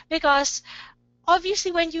 Why? Because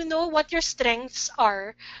obviously when you know what your strengths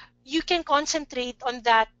are, you can concentrate on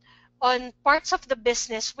that, on parts of the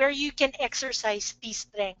business where you can exercise these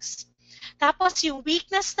strengths. Tapos yung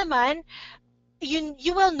weakness naman, you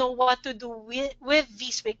will know what to do with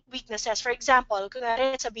these weaknesses. For example,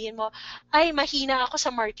 kunwari sabihin mo, ay mahina ako sa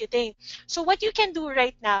marketing. So what you can do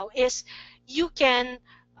right now is you can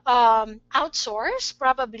outsource,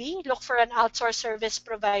 probably look for an outsource service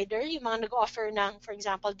provider, yung mga nag-offer ng, for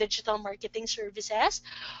example, digital marketing services,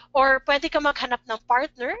 or pwede ka maghanap ng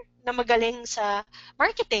partner na magaling sa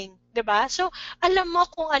marketing, 'di ba? So, alam mo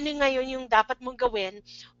kung ano ngayon yung dapat mong gawin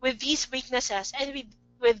with these weaknesses and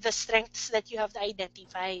with the strengths that you have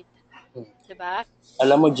identified, 'di ba?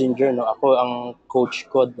 Alam mo, Ginger, no, ako ang coach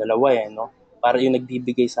ko, dalawa eh, no? Para yung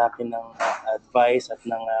nagbibigay sa akin ng advice at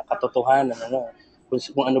ng katotohanan, ano,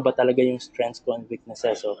 kung ano ba talaga yung strengths ko and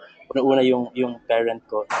weaknesses. So, una-una yung parent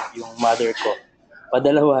ko, yung mother ko.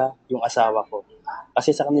 Padalawa, yung asawa ko.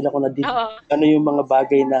 Kasi sa kanila ko nadinig Oo. ano yung mga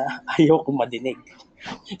bagay na ayaw kong madinig.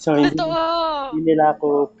 So, Totoo. hindi nila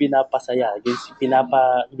ako pinapasaya.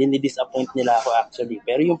 Dinidisappoint nila ako actually.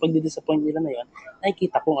 Pero yung pagdi-disappoint nila na yun,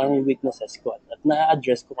 nakikita ko ano yung weaknesses ko at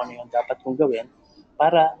na-address ko kung ano yung dapat kong gawin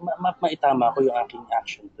para maitama ko yung aking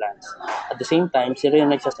action plans. At the same time, sila yung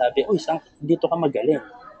nagsasabi, uy, dito ka magaling.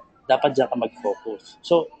 Dapat dyan ka mag-focus.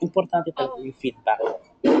 So, importante talaga Oo. yung feedback.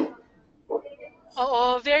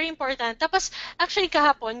 Oo, very important. Tapos, actually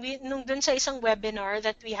kahapon, nung dun sa isang webinar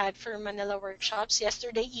that we had for Manila Workshops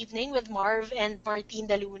yesterday evening with Marv and Martin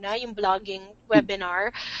Daluna, yung blogging webinar,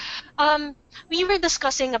 um, we were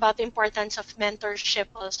discussing about the importance of mentorship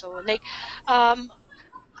also. Like, um,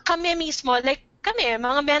 kami mismo, like kami,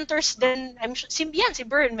 mga mentors din, si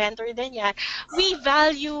Bern, mentor din yan. We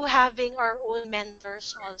value having our own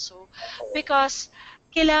mentors also. Because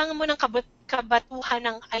kailangan mo ng kabatuhan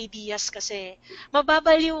ng ideas kasi.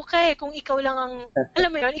 Mababaliw ka eh kung ikaw lang ang, alam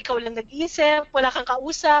mo yun, ikaw lang nag-iisip, wala kang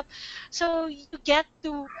kausap. So,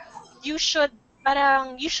 you should,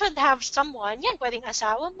 parang, you should have someone, yan, pwedeng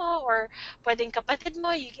asawa mo, or pwedeng kapatid mo,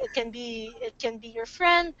 it can be your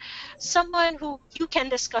friend, someone who you can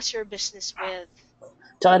discuss your business with,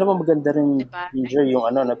 Tsaka naman maganda rin, 'di ba? Ginger, yung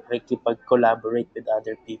ano, nakikipag-collaborate with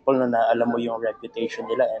other people na alam mo yung reputation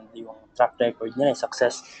nila and yung track record nila, yung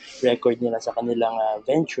success record nila sa kanilang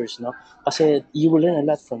ventures, no? Kasi you will learn a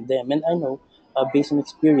lot from them. And I know, based on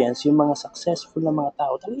experience, yung mga successful na mga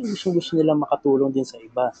tao, talagang gusto nila makatulong din sa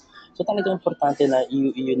iba. So talaga importante na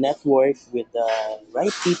you network with the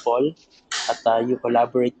right people at you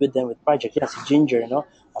collaborate with them with project. Yan, si Ginger, no?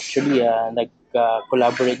 Actually,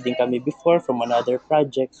 nag-collaborate din kami before from another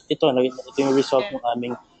project. Ito yung result Yeah. ng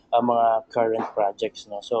aming mga current projects.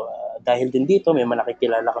 No? So, dahil din dito, may mga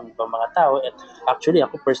nakikilala kami pa mga tao. At actually,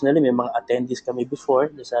 ako personally, may mga attendees kami before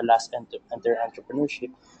sa last Enter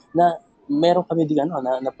Entrepreneurship na meron kami din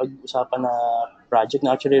na pag-usapan na project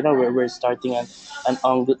na actually now we're starting an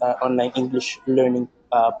online English learning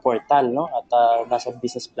portal, no, at nasa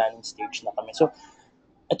business planning stage na kami. So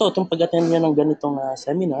itong pag-attend niya ng ganitong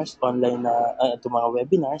seminars, online na itong mga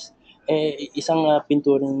webinars, isang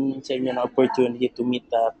pinturin sa inyo na opportunity to meet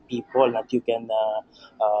people that you can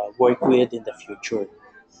work with in the future.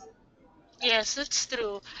 Yes, that's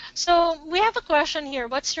true. So we have a question here.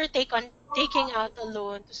 What's your take on taking out a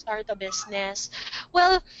loan to start a business?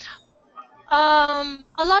 Well,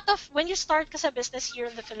 a lot of when you start kasi a business here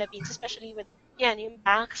in the Philippines, especially with yan, yung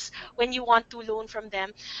banks, when you want to loan from them,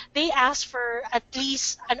 they ask for at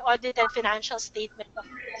least an audited financial statement of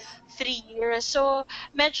 3 years. So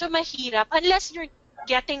medyo mahirap unless you're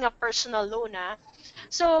getting a personal loan, ah.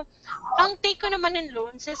 So ang take ko naman in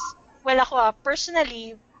loans is, well ako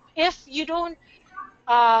personally, if you don't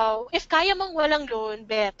if kaya mong walang loan,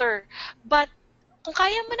 better. But kung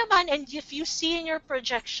kaya mo naman and if you see in your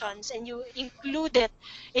projections and you include it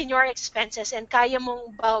in your expenses and kaya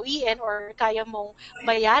mong bawiin or kaya mong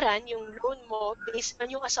bayaran yung loan mo based on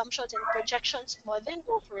yung assumptions and projections mo, then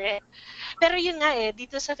go for it. Pero yun nga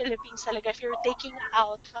dito sa Philippines talaga, if you're taking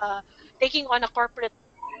on a corporate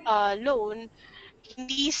loan,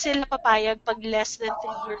 hindi sila papayag pag less than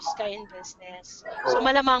 3 years ka in business. So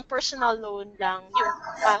malamang personal loan lang yung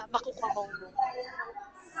makukuha mong loan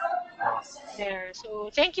there. So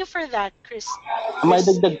thank you for that, Chris.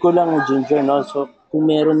 Maidagdag ko lang, Ginger, no? So, kung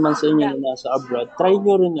meron man sa inyo Yeah. na nasa abroad, try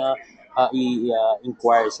nyo rin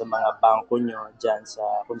i-inquire sa mga bangko nyo dyan sa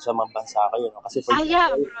kung sa mga bansa kayo. No? Kasi for Ah, yeah,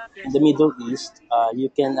 example, abroad, in the yes. Middle East, you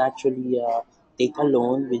can actually take a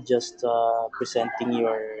loan with just presenting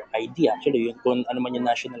your ID. Actually, yun, kung ano man yung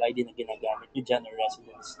national ID na ginagamit nyo dyan or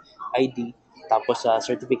residence ID, tapos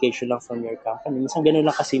certification lang from your company. Minsan ganun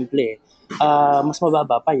lang kasimple. Mas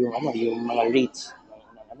mababa pa yung yung mga rates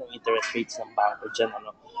interest rates ng bangko diyan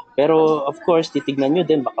Pero of course, titignan niyo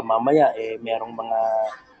din baka mamaya merong mga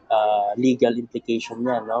legal implication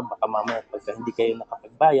niyan, no? Baka mamaya pagka hindi kayo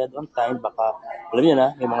nakapagbayad on time, baka alam niyo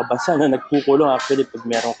na, may mga bansa na nagkukulong actually pag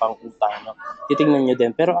meron kang utang, no? Titignan niyo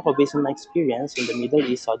din. Pero ako based on my experience in the Middle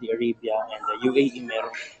East, Saudi Arabia and the UAE,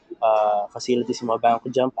 merong facilities sa mga bangko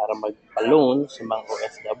diyan para mag-loan sa mga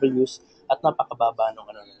OFWs at napakababa ng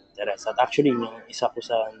interest. At actually, yung isa ko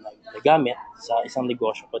sa nagamit sa isang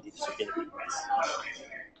negosyo ko dito sa Pilipinas.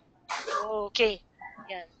 Okay.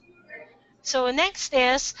 Yan. So next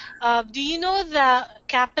is, do you know the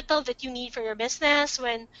capital that you need for your business,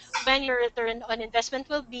 when your return on investment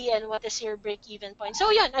will be, and what is your break-even point? So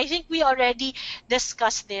yun, I think we already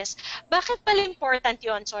discussed this. Bakit pala important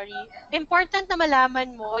yun? Sorry. Important na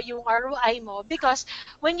malaman mo yung ROI mo because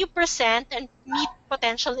when you present and meet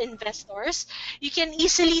potential investors, you can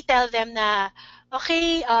easily tell them na,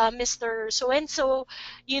 okay, Mr. So-and-so,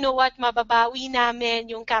 you know what, mababawi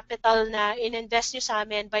namin yung capital na in-invest nyo sa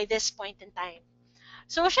amin by this point in time.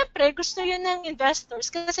 So, syempre, gusto yun ng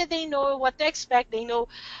investors kasi they know what to expect. They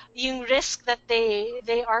know yung risk that they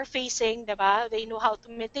are facing, diba? They know how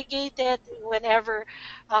to mitigate it whenever,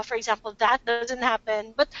 for example, that doesn't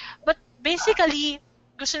happen. But basically,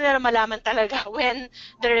 gusto nila malaman talaga when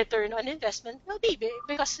the return on investment will be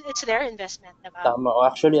because it's their investment, diba? Tama. O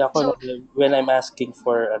actually ako, no, So, when I'm asking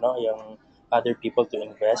for yung other people to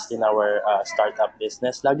invest in our startup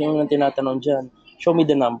business, lagi yung tinatanong dyan, show me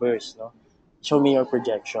the numbers, no? Show me your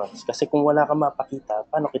projections. Kasi kung wala ka mapakita,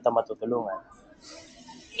 paano kita matutulungan?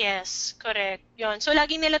 yes, correct. Yun. So,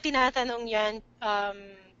 lagi nila tinatanong yan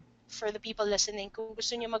for the people listening. Kung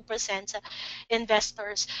gusto nyo mag-present sa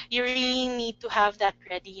investors, you really need to have that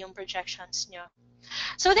ready, yung projections nyo.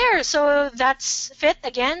 So there, so that's fit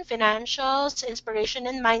again, financials, inspiration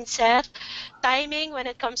and mindset, timing when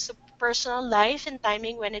it comes to personal life, and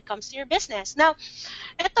timing when it comes to your business. Now,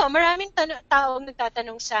 eto, maraming taong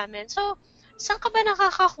nagtatanong sa amin. So, saan ka ba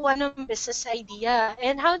nakakakuha ng business idea?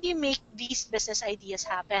 And how do you make these business ideas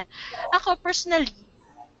happen? Ako, personally,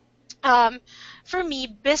 um, for me,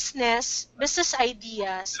 business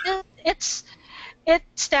ideas, it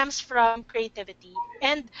stems from creativity.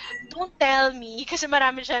 And don't tell me, kasi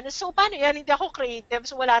marami siya, so paano yan? Hindi ako creative,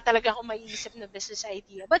 so wala talaga akong maiisip na business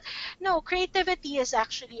idea. But no, creativity is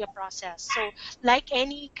actually a process. So like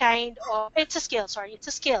any kind of, it's a skill, sorry, it's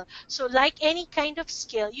a skill. So like any kind of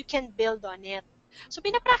skill, you can build on it. So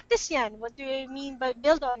pinapractice yan. What do I mean by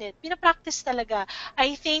build on it? Pinapractice talaga.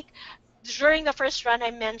 I think during the first run,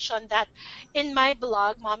 I mentioned that in my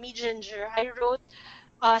blog, Mommy Ginger, I wrote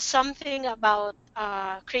something about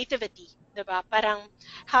creativity, diba? Parang,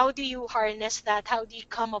 how do you harness that? How do you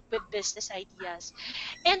come up with business ideas?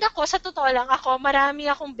 And ako, sa totoo lang, marami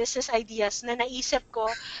akong business ideas na naisip ko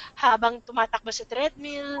habang tumatakbo sa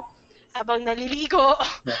treadmill, habang naliligo.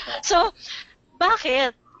 So,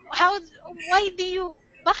 bakit? How, why do you,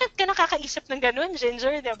 bakit ka nakakaisip ng ganun,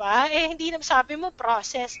 Ginger, diba? Eh, hindi na sabi mo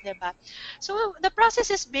process, diba? So, the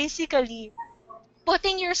process is basically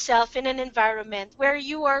putting yourself in an environment where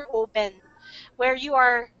you are open, where you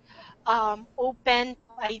are open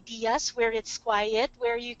to ideas, where it's quiet,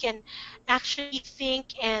 where you can actually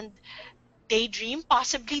think and daydream,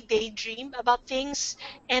 possibly daydream about things,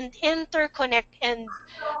 and interconnect and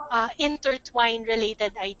intertwine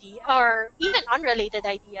related idea or even unrelated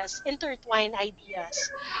ideas, intertwine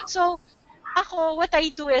ideas. So ako, what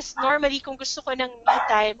I do is normally kung gusto ko ng me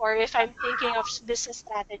time or if I'm thinking of business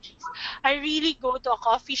strategies, I really go to a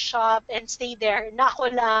coffee shop and stay there na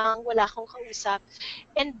ako lang, wala akong kausap.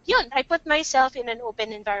 And yun, I put myself in an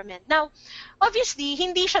open environment. Now, obviously,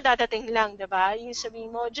 hindi siya dadating lang, di ba? Yung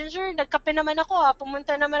sabihin mo, Ginger, nagkape naman ako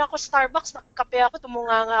pumunta naman ako Starbucks, nagkape ako,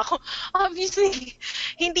 tumunga nga ako. Obviously,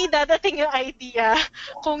 hindi dadating yung idea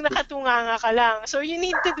kung nakatunga nga ka lang. So, you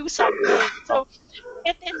need to do something. Oh, So,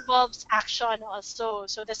 it involves action also.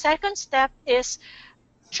 So, the second step is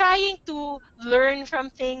trying to learn from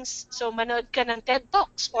things. So, manood ka ng TED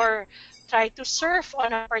Talks or try to surf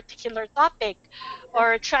on a particular topic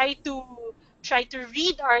or try to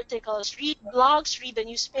read articles, read blogs, read the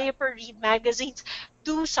newspaper, read magazines,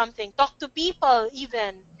 do something, talk to people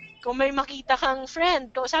even. Kung may makita kang friend,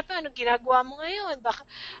 kausapin, ano ginagawa mo ngayon? Baka,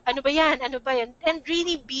 ano ba yan? Ano ba yan? And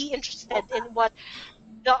really be interested in what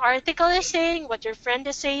the article is saying, what your friend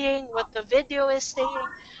is saying, what the video is saying.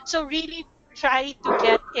 So really try to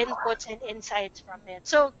get inputs and insights from it.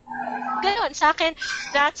 So ganon, sa akin,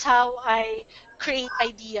 that's how I create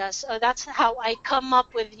ideas. That's how I come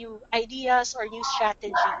up with new ideas or new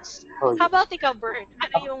strategies. oh How yeah. about ikaw, Bern?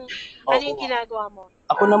 Ano yung Oo. ginagawa mo?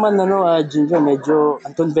 Ako naman, Ginger, medyo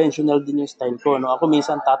unconventional din yung style ko, no? Ako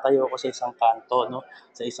minsan tatayo ako sa isang kanto, no?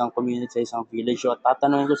 Sa isang community, sa isang village, at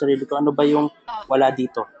tatanungin ko sa sarili ko, ano ba yung Oh, wala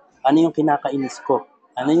dito? Ano yung kinakainis ko?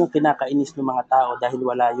 Ano yung kinakainis ng mga tao dahil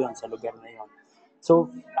wala yon sa lugar na yon?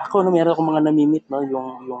 So, ako, no, meron akong mga namimit, no?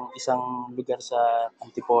 Yung isang lugar sa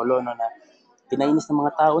Antipolo, no, na pinainis ng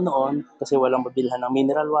mga tao noon kasi walang mabilhan ng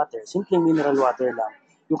mineral water. Simpleng mineral water lang.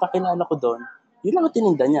 Yung kakilala ko doon, yun lang ang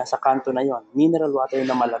tininda niya sa kanto na yon, mineral water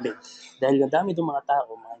na malamig. Dahil ang dami ng mga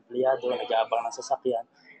tao, mga empleyado, nag-aabang ng sasakyan,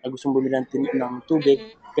 na gustong bumili ng tubig,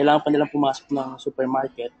 mm-mm, kailangan pa nilang pumasok ng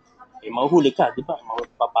supermarket, mahuhuli ka, di ba?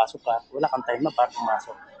 Papasok ka, wala kang time na para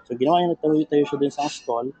pumasok. So, ginawa niya, nagtayo siya doon sa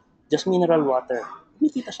stall, just mineral water.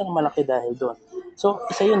 Kumikita siya ng malaki dahil doon. So,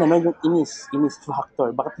 isa yun, yung inis factor.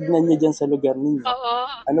 Bakit tignan niyo dyan sa lugar ninyo? oo.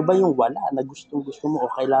 Ano ba yung wala na gustong-gusto mo o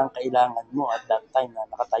kailangan mo at that time na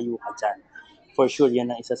nakatayo ka dyan? For sure, yan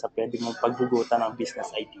ang isa sa pwede mong paghugutan ng business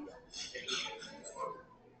idea.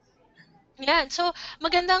 Yan. So,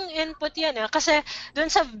 magandang input yan. Kasi dun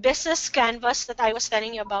sa business canvas that I was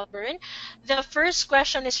telling you about, Bern, the first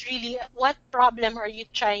question is really, what problem are you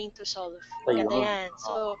trying to solve? Maganda Ayun. yan.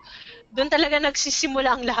 So, doon talaga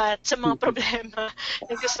nagsisimula ang lahat sa mga problema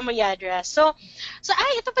na gusto mo i-address. So,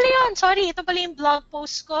 ito pala yun. Sorry, ito pala yung blog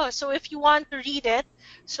post ko. So, if you want to read it,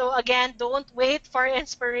 so again, don't wait for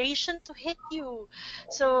inspiration to hit you.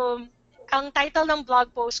 So, ang title ng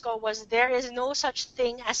blog post ko was, There is no such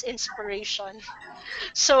thing as inspiration.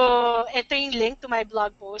 So, ito yung link to my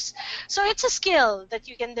blog post. So, it's a skill that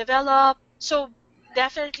you can develop. So,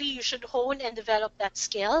 definitely you should hone and develop that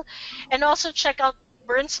skill. And also check out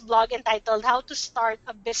Bern's blog entitled How to Start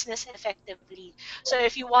a Business Effectively. So,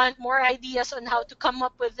 if you want more ideas on how to come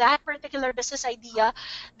up with that particular business idea,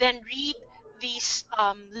 then read these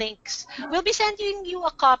links. We'll be sending you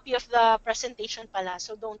a copy of the presentation pala.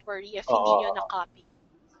 So, don't worry if hindi nyo na Oo. copy.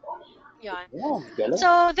 Yan. Yan, galing.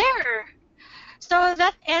 So, there. So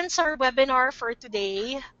that ends our webinar for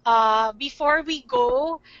today. Before we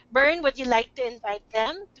go, Bern, would you like to invite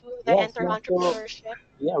them to the Yes, Enter yeah. So, Entrepreneurship?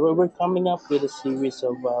 yeah, we're coming up with a series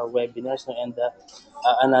of webinars, no, and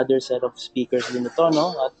another set of speakers din ito,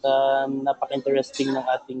 no? At napaka-interesting ng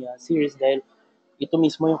ating series dahil ito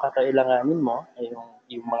mismo yung kakailanganin mo,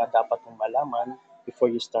 yung mga dapat mong malaman before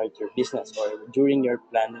you start your business or during your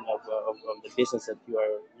planning of the business that you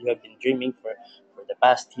have been dreaming for the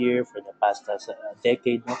past year, for the past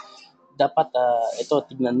decade. No? Dapat ito,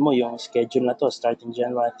 tignan mo yung schedule na to starting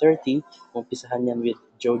January 30, umpisahan yan with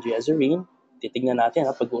Joji Azurin. Titignan natin,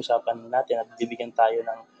 pag-uusapan natin at bibigyan tayo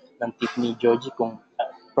ng tip ni Joji kung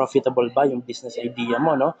profitable ba yung business idea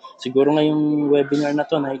mo, no? Siguro ngayong webinar na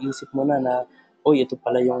to, naiisip mo na, uy, ito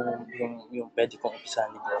pala yung pwede kong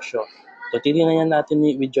umpisahan negosyo. So, titignan natin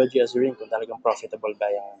with Joji Azurin kung talagang profitable ba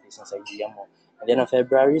yung business idea mo. And then on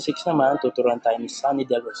February 6 naman, tuturuan tayo ni Sunny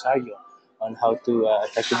Del Rosario on how to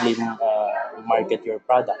effectively market your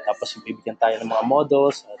product. Tapos bibigyan tayo ng mga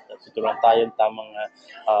models at Tuturuan tayo ng tamang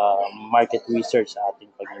market research sa ating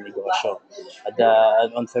pagnenegosyo. At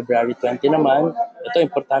on February 20 naman, ito,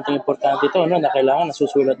 importante ito, no, na kailangan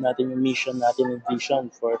nasusulat natin yung mission natin and vision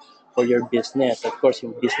for your business. Of course,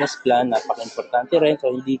 yung business plan, napaka-importante rin.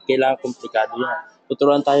 So, hindi kailangan komplikado yan.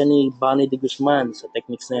 Tuturuan tayo ni Bonnie de Guzman sa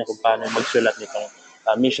techniques na yan kung paano magsulat nitong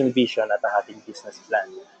mission vision at ang ating business plan.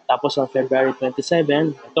 Tapos on February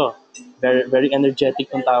 27, ito, very energetic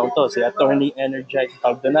ng tao to, si Attorney Energite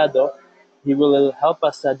Baldonado. He will help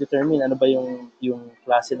us determine ano ba yung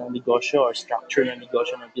klase ng negosyo or structure ng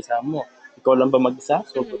negosyo na umpisa mo. Ikaw lang ba mag-isa,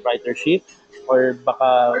 sole Mhm. proprietorship, or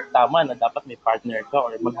baka tama na dapat may partner ka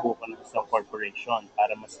or magbuo ka ng isang corporation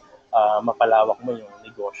para mas mapalawak mo yung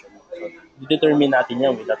negosyo mo. So, determine natin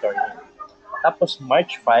yan with attorney. Tapos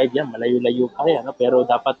March 5, yan, malayo-layo pa yan, no? Pero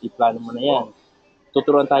dapat iplano mo na yan.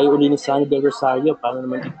 Tuturuan tayo uli ni Sunny Del Rosario paano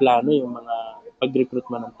naman iplano yung mga pag-recruit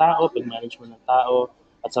mo ng tao, pag-manage mo ng tao,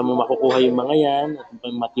 at saan mo makukuha yung mga yan, at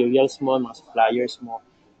yung materials mo, mga suppliers mo.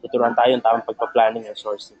 Tuturuan tayo ng tamang pagpa-planning and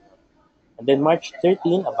sourcing. And then March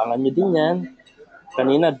 13, abangan nyo din yan.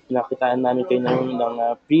 Kanina, pinakitaan namin kayo ng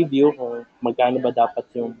preview kung magkano ba dapat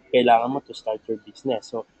yung kailangan mo to start your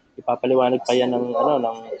business. So, ipapaliwanag pa yan ng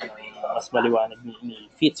mas maliwanag ni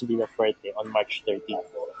Fitz Villafuerte on March 13.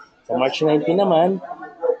 Sa March 19 naman,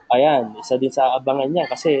 ayan, isa din sa abangan niya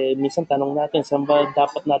kasi minsan tanong natin, saan ba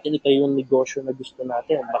dapat natin itayo yung negosyo na gusto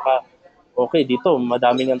natin? Baka, okay, dito,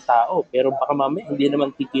 madami ng tao, pero baka mamaya hindi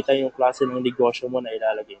naman kikita yung klase ng negosyo mo na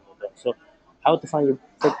ilalagay mo doon. So, how to find your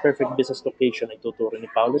perfect business location ay tuturo ni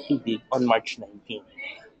Paolo Tidig on March 19.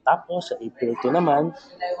 Tapos, sa April 2 naman,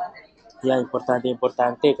 yan,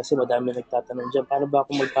 importante kasi madami nagtatanong diyan, paano ba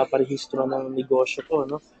ako magpaparehistro ng negosyo ko,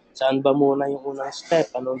 no? Saan ba muna yung unang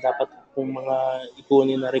step? Ano dapat kung mga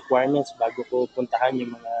ipunin na requirements bago ko puntahan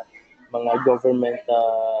yung mga government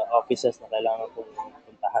offices na kailangan kong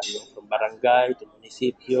puntahan, no? From barangay to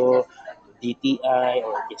munisipyo, to DTI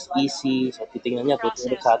or SEC. So titingnan niya,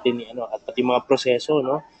 tuturo Process. sa atin ni ano at pati mga proseso,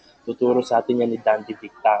 no? Tuturo sa atin yan ni Dandy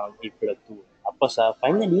Dicta on April 2. Tapos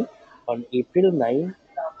finally, on April 9,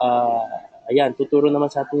 ayan, tuturo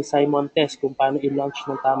naman sa atin Simon Test kung paano i-launch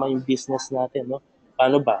ng tama yung business natin, no?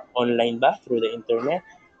 Paano ba? Online ba? Through the internet?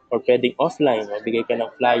 Or pwedeng offline? Magbigay ka ng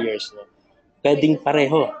flyers, no? Pwedeng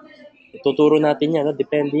pareho. Ituturo natin yan, no?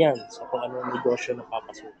 Depende yan sa kung ano ang negosyo na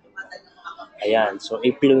papasukin. Ayan, so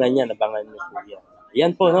April na yan, abangan nyo po yan.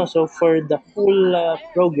 Ayan po, no? So for the full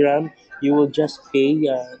program, you will just pay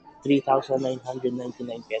 3,999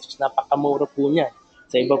 pesos. Napakamura po niya.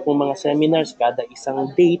 Sa iba po mga seminars, kada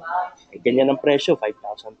isang date, ganyan ang presyo,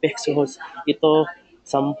 5,000 pesos. Ito,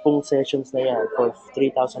 10 sessions na yan for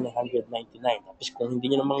 3,999. Tapos kung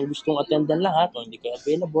hindi nyo naman gustong attendan lahat o hindi kayo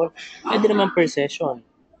available, pwede naman per session.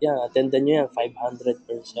 Yan, attendan nyo yan, 500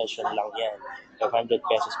 per session lang yan. 500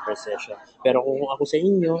 pesos per session. Pero kung ako sa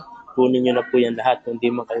inyo, kunin nyo na po yan lahat. Kung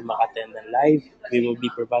di man kayo maka-attend ng live, we will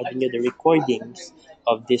be providing you the recordings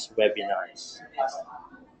of these webinars.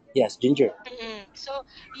 Yes, Ginger. Mm. So,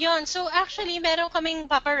 yun. So, actually, meron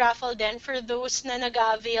kaming papa-raffle din for those na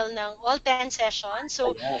nag-avail ng all 10 sessions.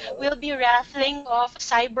 So, Ayan. we'll be raffling off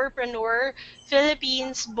Cyberpreneur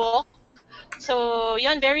Philippines book. So,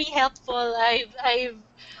 yun, very helpful. I've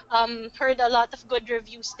heard a lot of good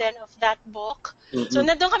reviews then of that book. So, Mm-mm.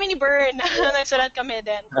 nandun kami ni Bern. Nagsulat kami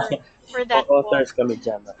then for that book. Authors kami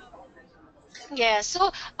dyan. Yeah.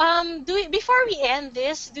 So, before we end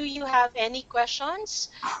this, do you have any questions?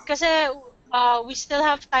 Kasi we still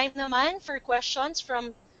have time naman for questions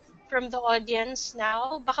from the audience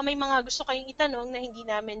now. Baka may mga gusto kayong itanong na hindi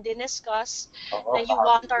namin diniscuss, Oo, na you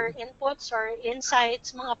want our inputs or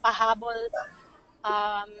insights, mga pahabol.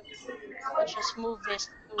 Um, I'll just move this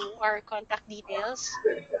to our contact details.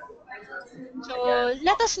 So,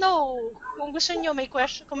 let us know kung gusto nyo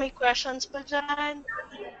kung may questions pa dyan.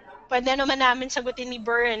 Pwede naman namin sagutin ni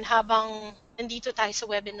Bern habang nandito tayo sa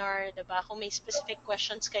webinar, diba? Kung may specific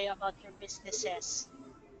questions kayo about your businesses.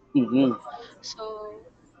 Mm-mm. So,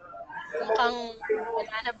 mukhang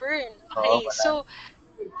wala na, Bern. Oo, Okay, wala. so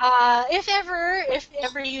if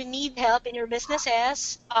ever you need help in your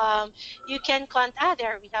businesses, you can contact.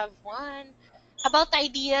 There we have one. About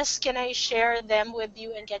ideas, can I share them with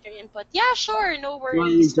you and get your input? Yeah, sure, no Yung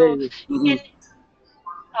worries. So Jay. you Mm-mm. can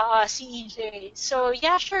CEJ. So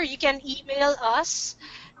yeah, sure. You can email us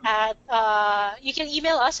at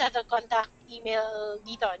the contact email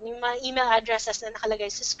dito. Yung mga email addresses na nakalagay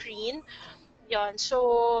sa screen. Yon.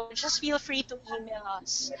 So just feel free to email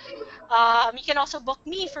us. You can also book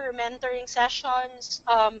me for mentoring sessions.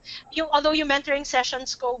 Although yung mentoring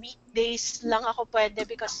sessions ko weekdays lang ako pwede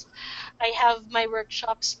because I have my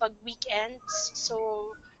workshops pag weekends.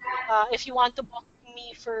 So if you want to book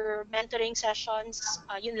me for mentoring sessions,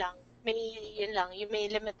 yun lang. Yun lang. You may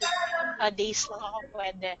limited days lang ako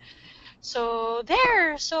pwede. So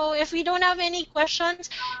there. So if we don't have any questions,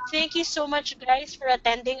 thank you so much guys for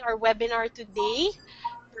attending our webinar today.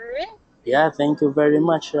 Bert? Yeah, thank you very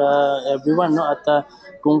much everyone, no. At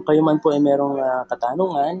kung kayo man po ay merong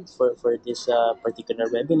katanungan for this particular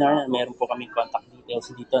webinar, meron po kaming contact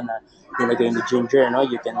details dito na nilagay ni Ginger, no.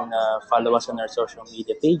 You can follow us on our social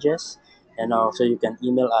media pages, and also you can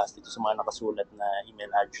email us dito sa mga nakasulat na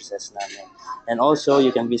email addresses namin. And also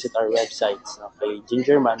you can visit our websites, no, kay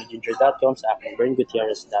Ginger, mamiginger.com, sa akin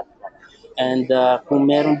Gutierrez.com. And kung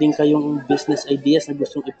meron din kayong business ideas na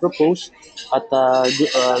gustong i-propose at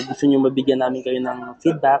gusto nyo mabigyan namin kayo ng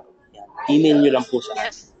feedback, yan, email nyo lang po sa amin.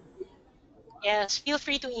 Yes. Yes, feel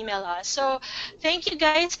free to email us. So, thank you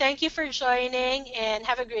guys. Thank you for joining and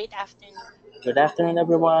have a great afternoon. Good afternoon,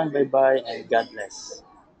 everyone. Bye-bye, and God bless.